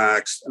get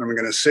relaxed, and I'm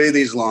going to say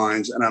these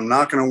lines, and I'm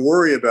not going to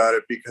worry about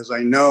it because I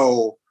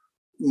know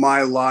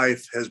my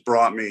life has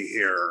brought me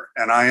here.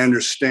 And I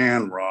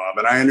understand Rob,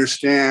 and I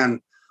understand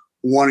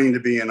wanting to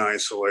be in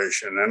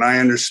isolation, and I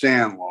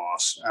understand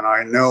loss, and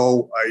I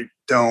know I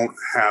don't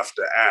have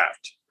to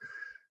act.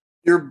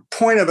 Your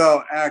point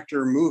about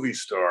actor, movie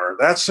star,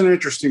 that's an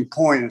interesting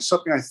point. It's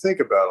something I think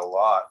about a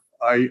lot.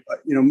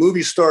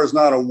 Movie star is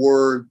not a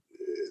word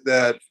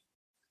that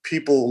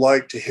people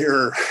like to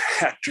hear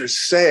actors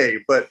say,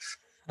 but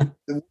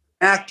the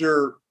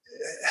actor,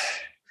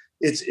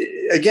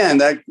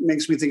 that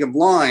makes me think of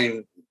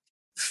line.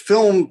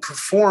 Film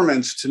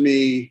performance to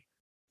me,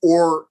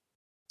 or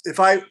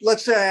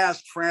let's say I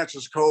asked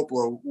Francis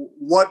Coppola,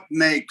 what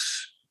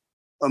makes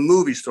a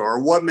movie star,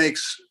 or what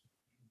makes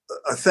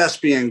a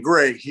thespian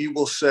great, he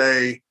will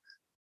say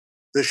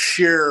the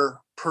sheer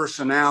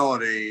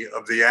personality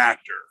of the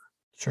actor.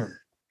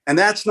 Sure. And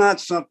that's not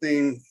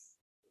something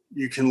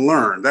you can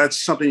learn. That's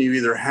something you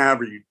either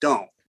have or you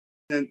don't.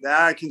 And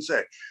I can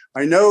say,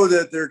 I know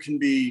that there can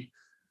be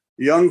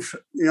young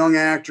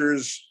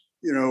actors,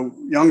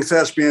 young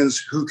thespians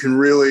who can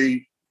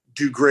really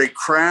do great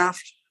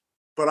craft,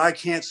 but I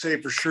can't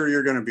say for sure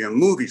you're going to be a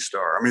movie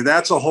star. I mean,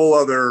 that's a whole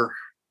other,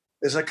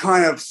 it's a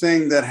kind of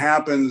thing that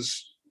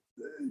happens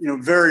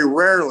very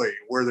rarely,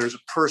 where there's a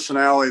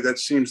personality that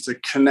seems to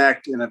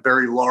connect in a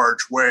very large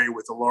way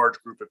with a large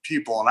group of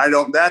people.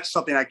 And that's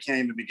something I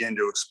can't even begin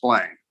to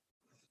explain.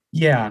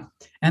 Yeah.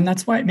 And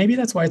maybe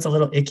that's why it's a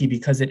little icky,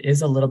 because it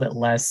is a little bit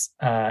less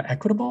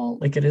equitable.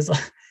 Like it is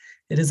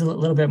a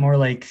little bit more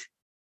like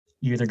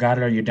you either got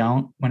it or you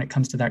don't when it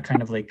comes to that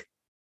kind of like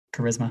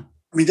charisma.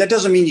 I mean, that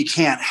doesn't mean you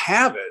can't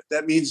have it.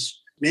 That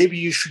means maybe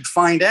you should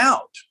find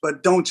out,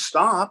 but don't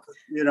stop,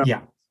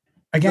 Yeah.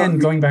 Again,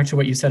 going back to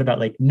what you said about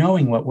like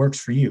knowing what works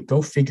for you,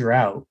 go figure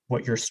out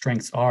what your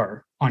strengths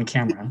are on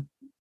camera.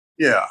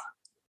 Yeah,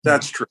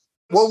 that's true.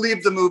 We'll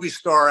leave the movie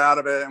star out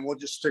of it, and we'll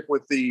just stick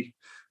with the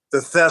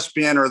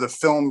thespian or the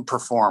film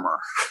performer.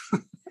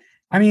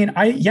 I mean,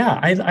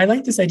 I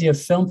like this idea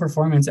of film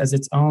performance as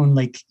its own,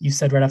 like you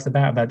said right off the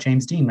bat about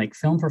James Dean, like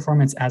film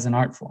performance as an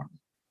art form.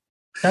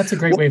 That's a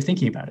great way of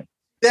thinking about it.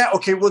 Yeah.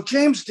 Okay. Well,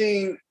 James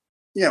Dean,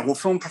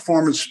 film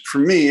performance for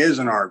me is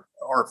an art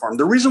form.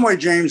 The reason why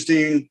James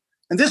Dean,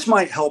 and this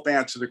might help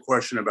answer the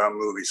question about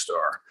movie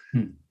star.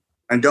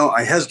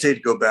 I hesitate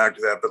to go back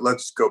to that, but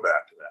let's go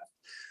back to that.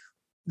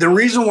 The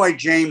reason why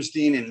James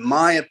Dean, in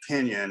my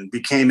opinion,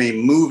 became a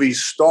movie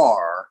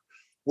star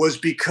was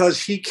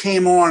because he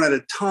came on at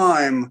a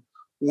time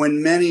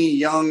when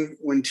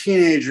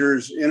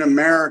teenagers in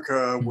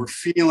America were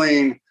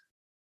feeling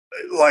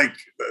like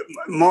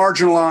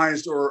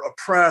marginalized or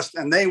oppressed,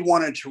 and they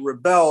wanted to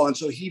rebel. And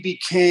so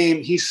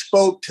he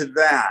spoke to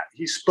that.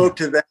 He spoke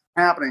to that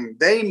happening.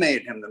 They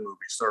made him the movie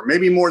star,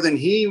 maybe more than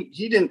he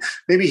didn't.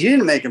 Maybe he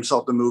didn't make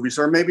himself the movie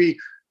star. Maybe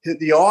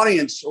the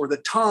audience or the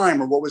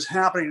time or what was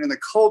happening in the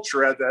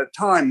culture at that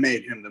time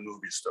made him the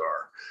movie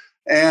star.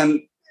 And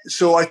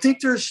so I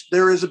think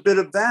there is a bit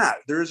of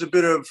that. There is a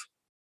bit of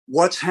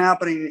what's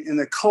happening in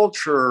the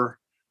culture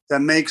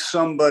that makes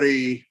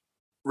somebody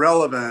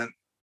relevant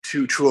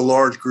to a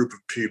large group of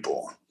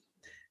people.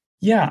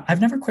 Yeah,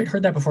 I've never quite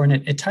heard that before. And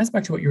it ties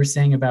back to what you were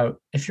saying about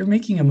if you're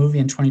making a movie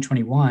in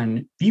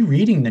 2021, be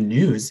reading the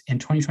news in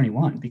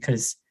 2021,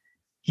 because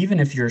even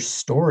if your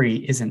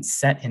story isn't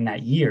set in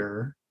that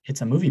year,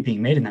 it's a movie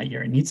being made in that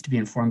year. It needs to be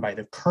informed by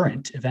the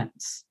current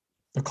events,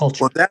 the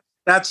culture. Well,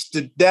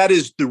 that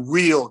is the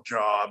real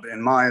job,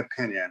 in my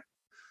opinion,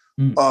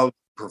 of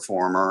a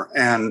performer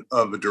and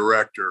of a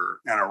director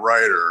and a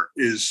writer,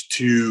 is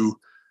to,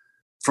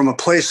 from a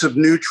place of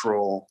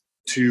neutral,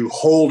 to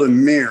hold a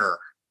mirror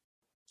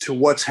to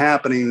what's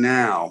happening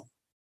now.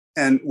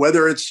 And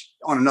whether it's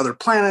on another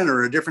planet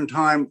or a different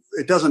time,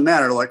 it doesn't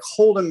matter. Like,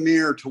 hold a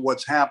mirror to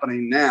what's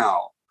happening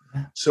now.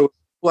 So it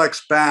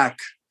reflects back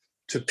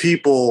to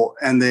people,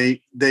 and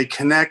they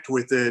connect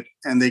with it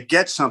and they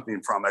get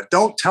something from it.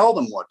 Don't tell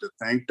them what to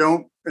think.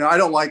 I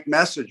don't like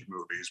message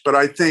movies, but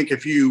I think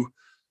if you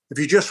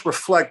just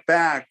reflect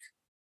back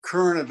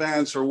current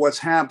events or what's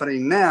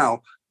happening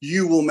now,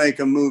 you will make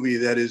a movie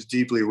that is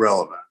deeply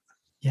relevant.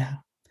 Yeah.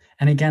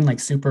 And again,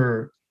 like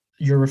super,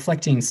 you're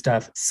reflecting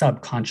stuff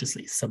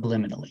subconsciously,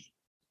 subliminally.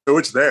 So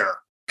it's there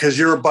because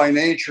you're by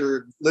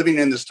nature living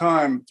in this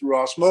time through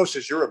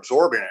osmosis, you're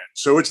absorbing it.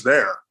 So it's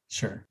there.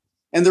 Sure.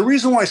 And the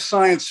reason why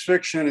science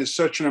fiction is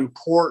such an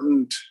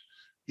important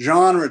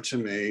genre to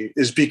me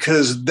is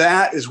because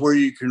that is where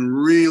you can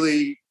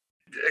really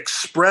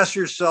express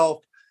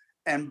yourself,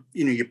 and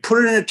you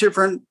put it in a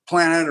different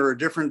planet or a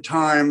different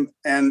time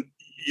and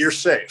you're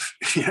safe.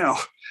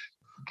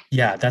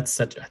 Yeah, that's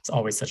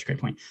always such a great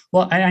point.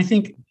 Well, I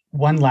think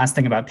one last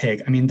thing about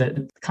Pig. I mean,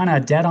 the kind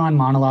of dead-on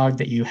monologue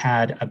that you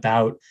had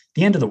about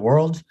the end of the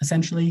world,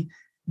 essentially,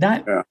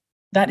 that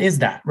is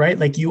that, right?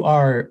 Like you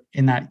are,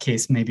 in that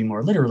case, maybe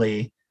more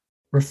literally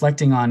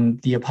reflecting on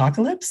the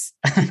apocalypse,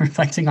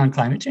 reflecting on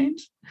climate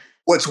change.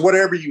 Well, it's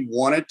whatever you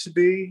want it to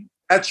be.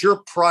 That's your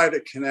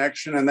private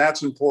connection, and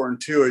that's important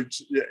too.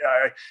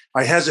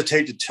 I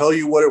hesitate to tell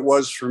you what it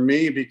was for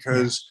me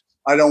because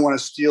I don't want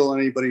to steal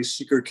anybody's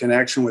secret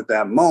connection with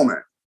that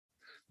moment.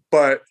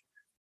 But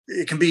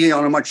it can be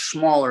on a much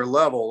smaller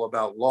level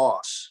about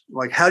loss.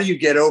 Like, how do you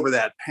get over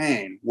that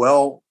pain?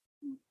 Well,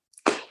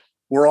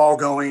 we're all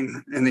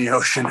going in the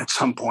ocean at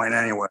some point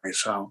anyway.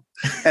 So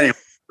anyway,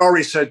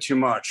 already said too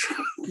much.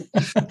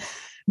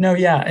 No,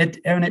 yeah.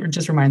 It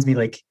just reminds me,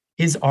 like,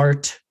 is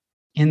art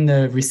in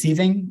the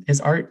receiving? Is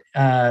art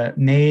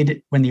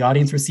made when the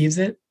audience receives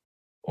it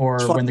or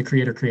when the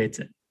creator creates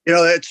it?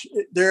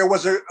 There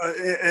was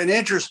an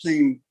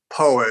interesting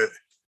poet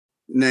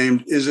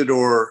named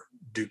Isidore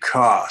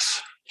Ducasse,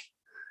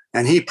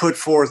 and he put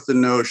forth the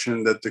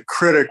notion that the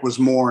critic was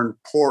more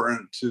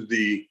important to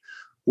the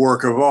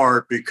work of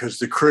art because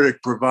the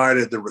critic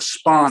provided the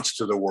response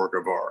to the work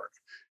of art.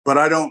 But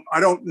I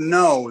don't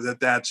know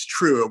that that's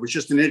true. It was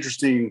just an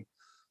interesting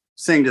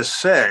thing to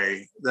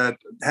say that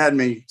had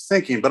me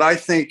thinking. But I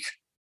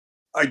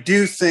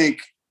do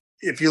think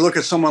if you look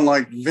at someone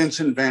like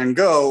Vincent van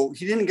Gogh,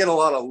 he didn't get a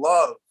lot of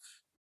love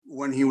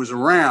when he was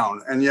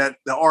around, and yet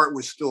the art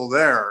was still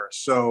there.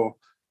 So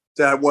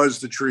that was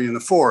the tree in the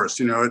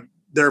forest,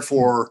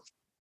 therefore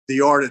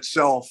the art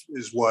itself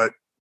is what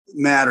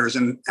matters,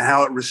 and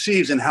how it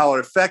receives and how it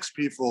affects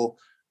people.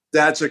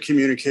 That's a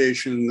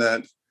communication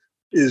that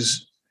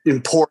is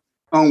important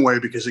in its own way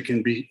because it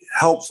can be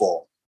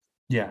helpful.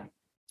 Yeah.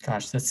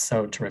 Gosh, that's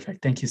so terrific.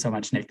 Thank you so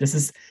much, Nick. This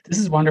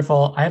is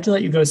wonderful. I have to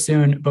let you go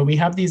soon, but we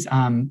have these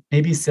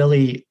maybe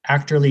silly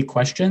actorly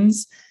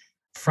questions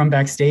from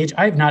backstage.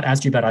 I have not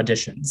asked you about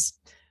auditions.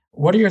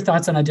 What are your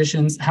thoughts on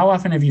auditions? How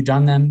often have you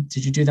done them?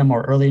 Did you do them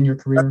more early in your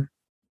career?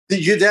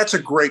 That's a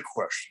great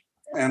question,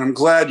 and I'm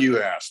glad you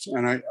asked.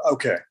 And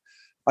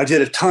I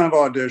did a ton of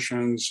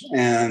auditions,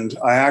 and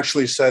I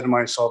actually said to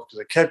myself, because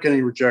I kept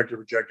getting rejected.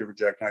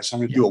 And I said, I'm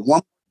going to do it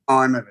one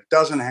time. If it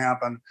doesn't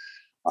happen,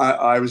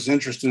 I was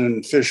interested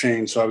in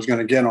fishing, so I was going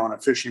to get on a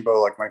fishing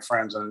boat like my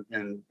friends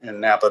in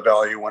Napa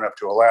Valley who went up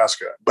to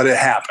Alaska. But it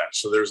happened,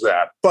 so there's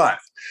that. But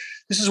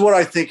this is what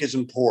I think is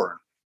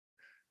important.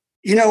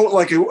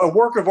 Like a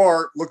work of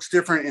art looks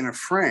different in a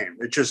frame.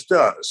 It just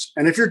does.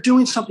 And if you're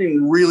doing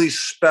something really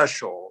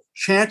special,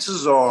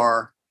 chances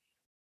are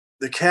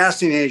the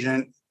casting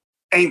agent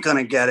ain't going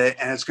to get it,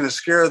 and it's going to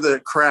scare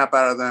the crap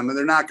out of them, and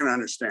they're not going to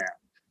understand.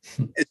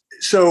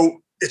 So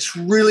it's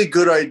really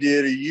good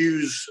idea to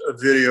use a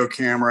video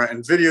camera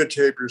and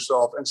videotape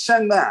yourself and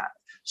send that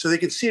so they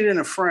can see it in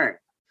a frame.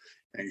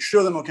 And you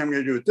show them, okay, I'm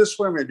going to do it this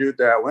way. I'm going to do it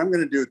that way. I'm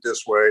going to do it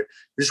this way.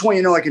 I just want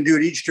you to know I can do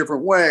it each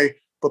different way,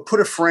 but put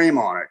a frame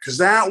on it. Because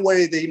that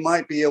way they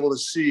might be able to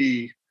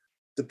see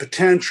the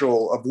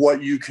potential of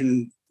what you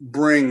can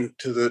bring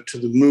to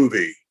the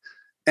movie,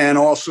 and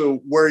also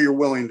where you're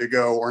willing to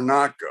go or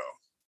not go.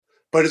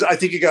 But I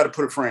think you got to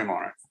put a frame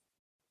on it.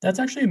 That's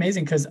actually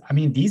amazing because,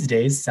 these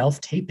days,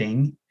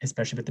 self-taping,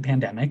 especially with the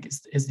pandemic,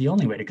 is the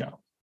only way to go.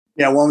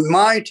 Yeah, well, in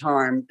my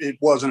time, it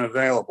wasn't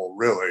available,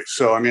 really.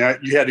 So,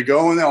 you had to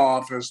go in the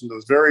office in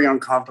those very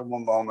uncomfortable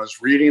moments,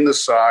 reading the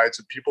sides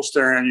and people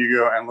staring at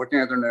you and looking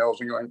at their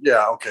nails and going,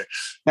 yeah, okay,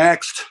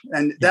 next.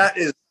 And that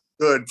is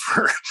good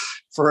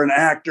for an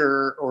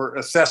actor or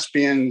a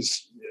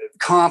thespian's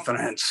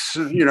confidence.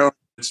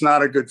 It's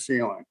not a good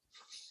feeling.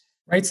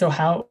 Right. So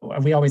how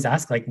we always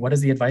ask, like, what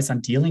is the advice on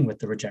dealing with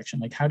the rejection?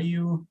 Like, how do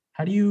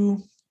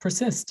you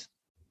persist?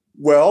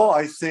 Well,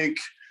 I think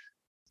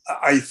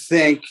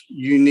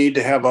you need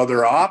to have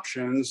other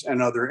options and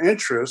other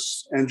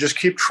interests and just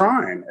keep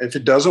trying. If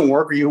it doesn't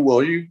work,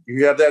 you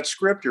have that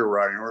script you're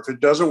writing, or if it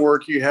doesn't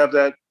work, you have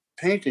that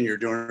painting you're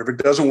doing. If it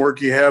doesn't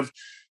work, you have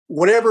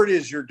whatever it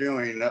is you're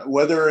doing,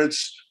 whether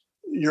it's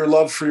your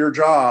love for your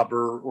job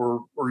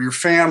or your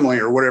family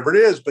or whatever it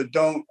is, but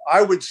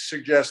I would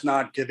suggest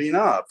not giving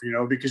up,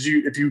 because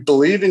if you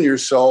believe in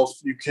yourself,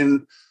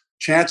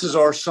 chances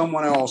are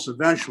someone else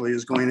eventually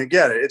is going to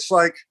get it. It's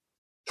like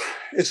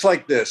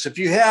this. If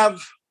you have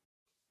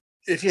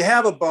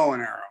a bow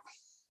and arrow,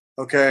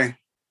 okay,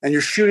 and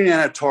you're shooting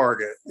at a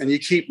target and you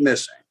keep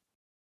missing,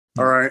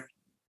 all right,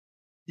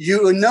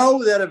 you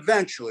know that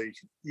eventually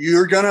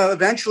you're going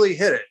to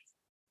hit it.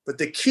 But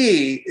the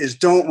key is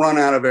don't run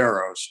out of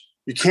arrows.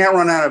 You can't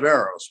run out of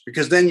arrows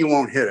because then you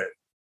won't hit it.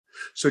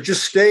 So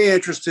just stay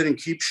interested and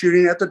keep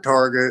shooting at the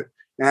target,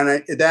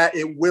 and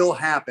it will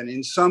happen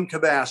in some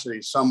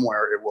capacity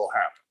somewhere. It will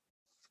happen.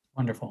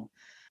 Wonderful.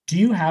 Do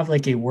you have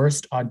like a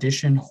worst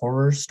audition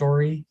horror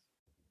story?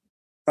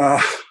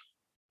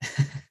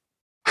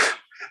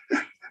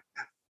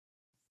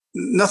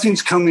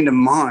 Nothing's coming to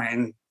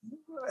mind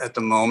at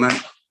the moment.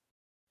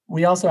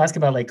 We also ask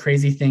about like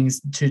crazy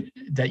things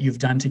that you've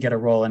done to get a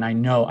role. And I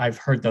know I've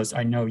heard those.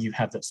 I know you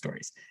have those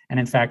stories. And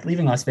in fact,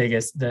 leaving Las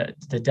Vegas, the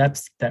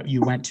depths that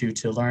you went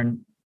to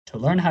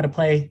learn how to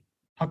play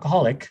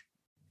alcoholic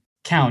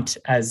count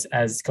as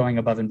going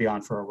above and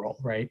beyond for a role,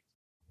 right?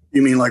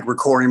 You mean like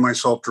recording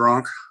myself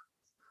drunk?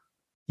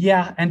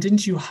 Yeah. And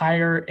didn't you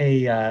hire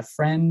a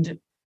friend?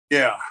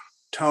 Yeah.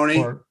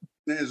 Tony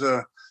is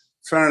a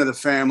friend of the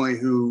family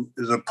who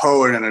is a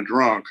poet and a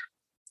drunk.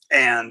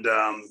 And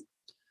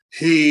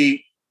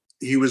he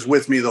was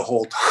with me the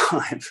whole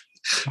time.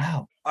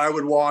 Wow. I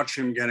would watch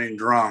him getting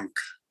drunk.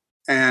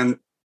 And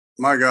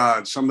my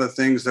God, some of the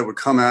things that would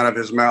come out of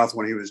his mouth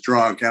when he was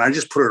drunk. And I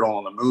just put it all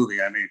in the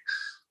movie. I mean,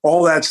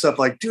 all that stuff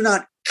like, do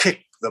not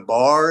kick the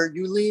bar,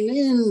 you lean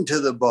into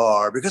the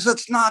bar, because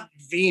it's not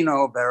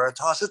vino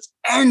veritas, it's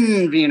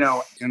en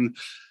vino. And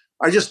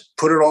I just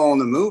put it all in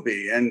the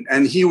movie.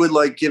 And he would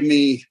like give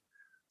me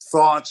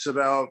thoughts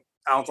about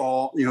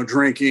alcohol,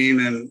 drinking,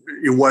 and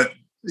what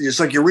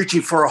it's like you're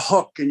reaching for a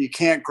hook and you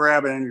can't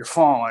grab it and you're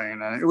falling.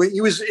 And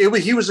he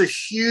was a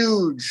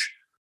huge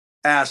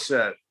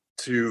asset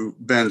to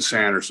Ben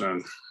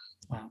Sanderson.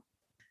 Wow.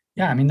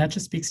 Yeah. I mean, that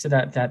just speaks to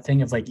that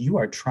thing of like, you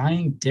are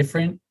trying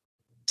different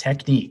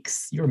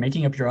techniques. You're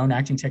making up your own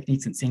acting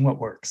techniques and seeing what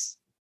works.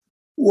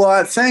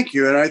 Well, thank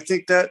you. And I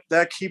think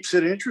that keeps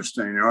it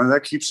interesting,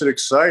 that keeps it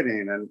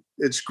exciting. And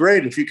it's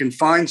great if you can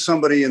find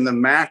somebody in the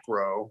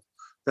macro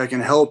that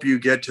can help you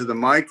get to the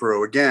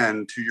micro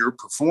again, to your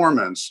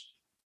performance.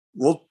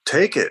 We'll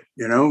take it,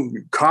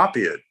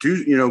 copy it,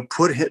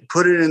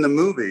 put it in the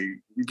movie,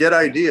 you get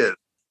ideas.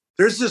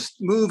 There's this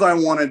move I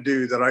want to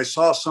do that I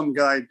saw some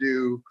guy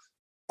do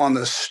on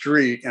the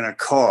street in a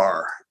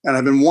car, and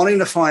I've been wanting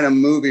to find a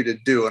movie to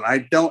do, and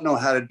I don't know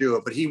how to do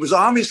it, but he was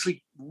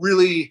obviously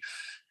really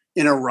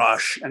in a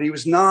rush and he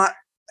was not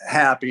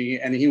happy,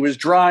 and he was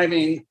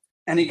driving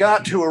and he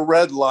got to a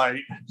red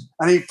light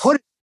and he put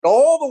it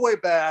all the way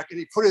back and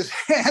he put his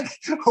hand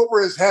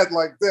over his head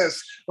like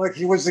this, like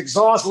he was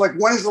exhausted, like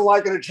when is the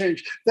light going to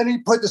change? Then he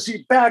put the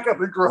seat back up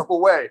and drove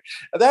away.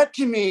 That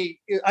to me,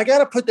 I got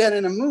to put that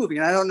in a movie,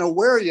 and I don't know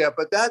where yet,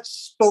 but that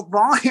spoke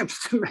volumes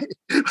to me.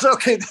 It's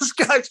okay, this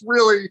guy's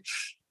really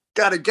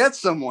got to get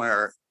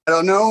somewhere. I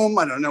don't know him,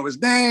 I don't know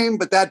his name,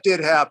 but that did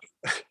happen.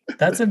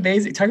 That's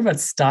amazing. Talk about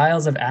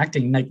styles of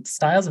acting. Like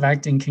styles of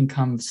acting can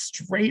come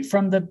straight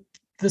from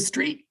the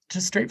street,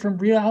 just straight from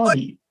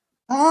reality.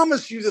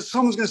 Promise you that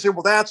someone's going to say,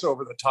 well, that's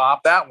over the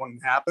top. That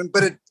wouldn't happen,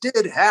 but it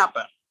did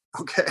happen.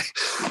 Okay.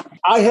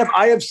 I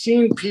have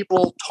seen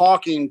people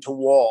talking to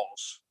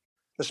walls,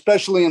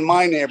 especially in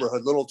my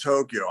neighborhood, Little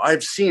Tokyo.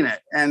 I've seen it.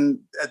 And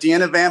at the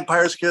end of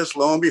Vampire's Kiss,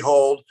 lo and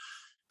behold,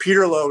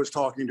 Peter Lowe is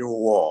talking to a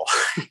wall.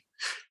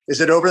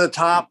 Is it over the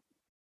top?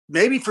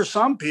 Maybe for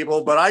some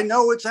people, but I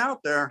know it's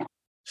out there,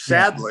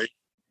 sadly. Yeah.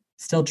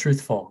 Still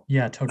truthful.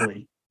 Yeah,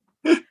 totally.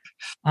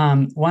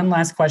 One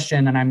last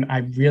question, and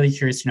I'm really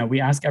curious to know,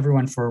 we ask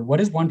everyone for what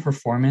is one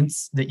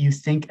performance that you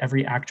think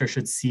every actor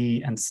should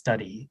see and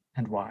study,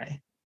 and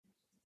why?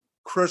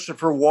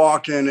 Christopher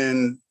Walken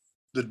in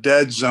The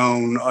Dead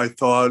Zone, I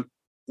thought,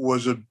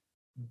 was a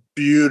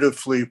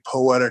beautifully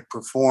poetic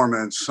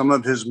performance. Some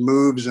of his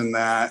moves in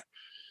that,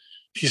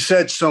 he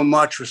said so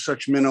much with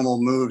such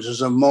minimal moves.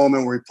 There's a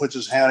moment where he puts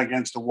his hand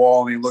against the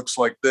wall and he looks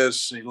like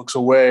this, and he looks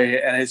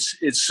away, and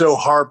it's so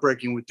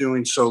heartbreaking with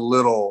doing so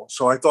little.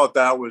 So I thought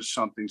that was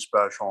something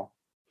special.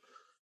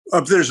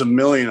 There's a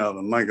million of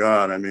them, my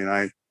God.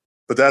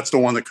 But that's the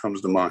one that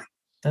comes to mind.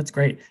 That's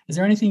great. Is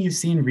there anything you've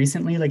seen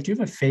recently? Like, do you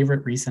have a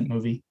favorite recent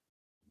movie?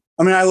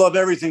 I love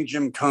everything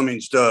Jim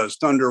Cummings does.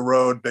 Thunder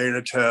Road,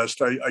 Beta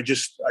Test. I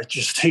just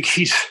think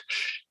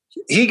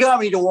he got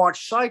me to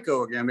watch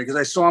Psycho again because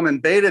I saw him in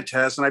Beta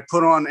Test, and I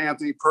put on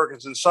Anthony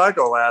Perkins in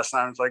Psycho last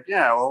night. I was like,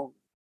 yeah, well,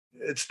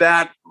 it's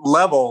that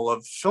level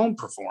of film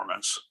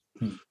performance.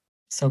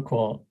 So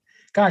cool.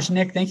 Gosh,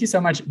 Nick, thank you so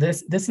much.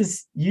 This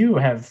is, you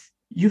have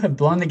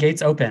blown the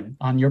gates open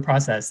on your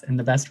process in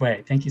the best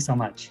way. Thank you so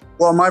much.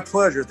 Well, my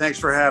pleasure. Thanks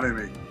for having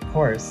me. Of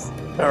course.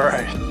 All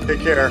right. Take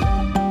care.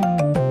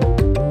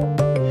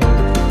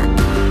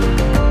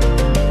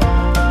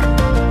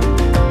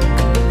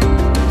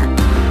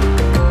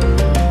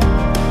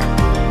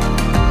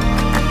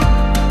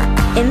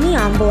 In the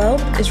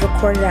Envelope is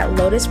recorded at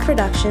Lotus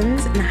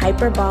Productions and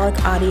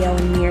Hyperbolic Audio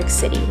in New York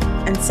City,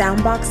 and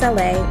Soundbox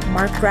LA,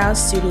 Mark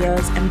Grouse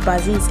Studios, and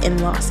Buzzies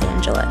in Los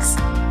Angeles.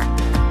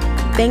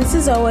 Thanks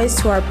as always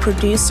to our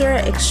producer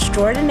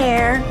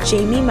extraordinaire,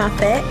 Jamie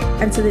Muffett,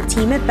 and to the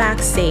team at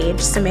Backstage,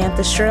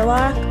 Samantha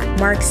Sherlock,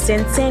 Mark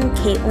Stinson,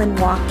 Caitlin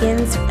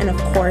Watkins, and of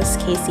course,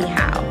 Casey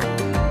Howe.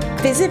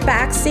 Visit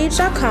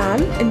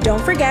Backstage.com, and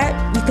don't forget,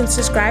 you can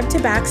subscribe to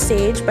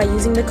Backstage by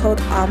using the code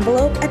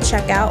ENVELOPE at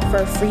checkout for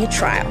a free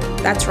trial.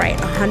 That's right,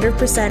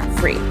 100%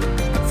 free.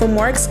 For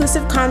more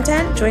exclusive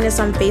content, join us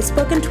on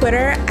Facebook and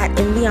Twitter at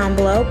In The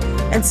Envelope,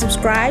 and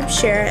subscribe,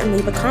 share, and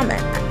leave a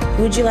comment.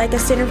 Who would you like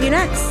us to interview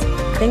next?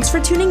 Thanks for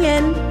tuning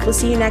in. We'll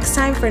see you next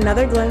time for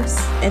another glimpse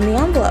in the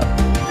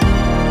envelope.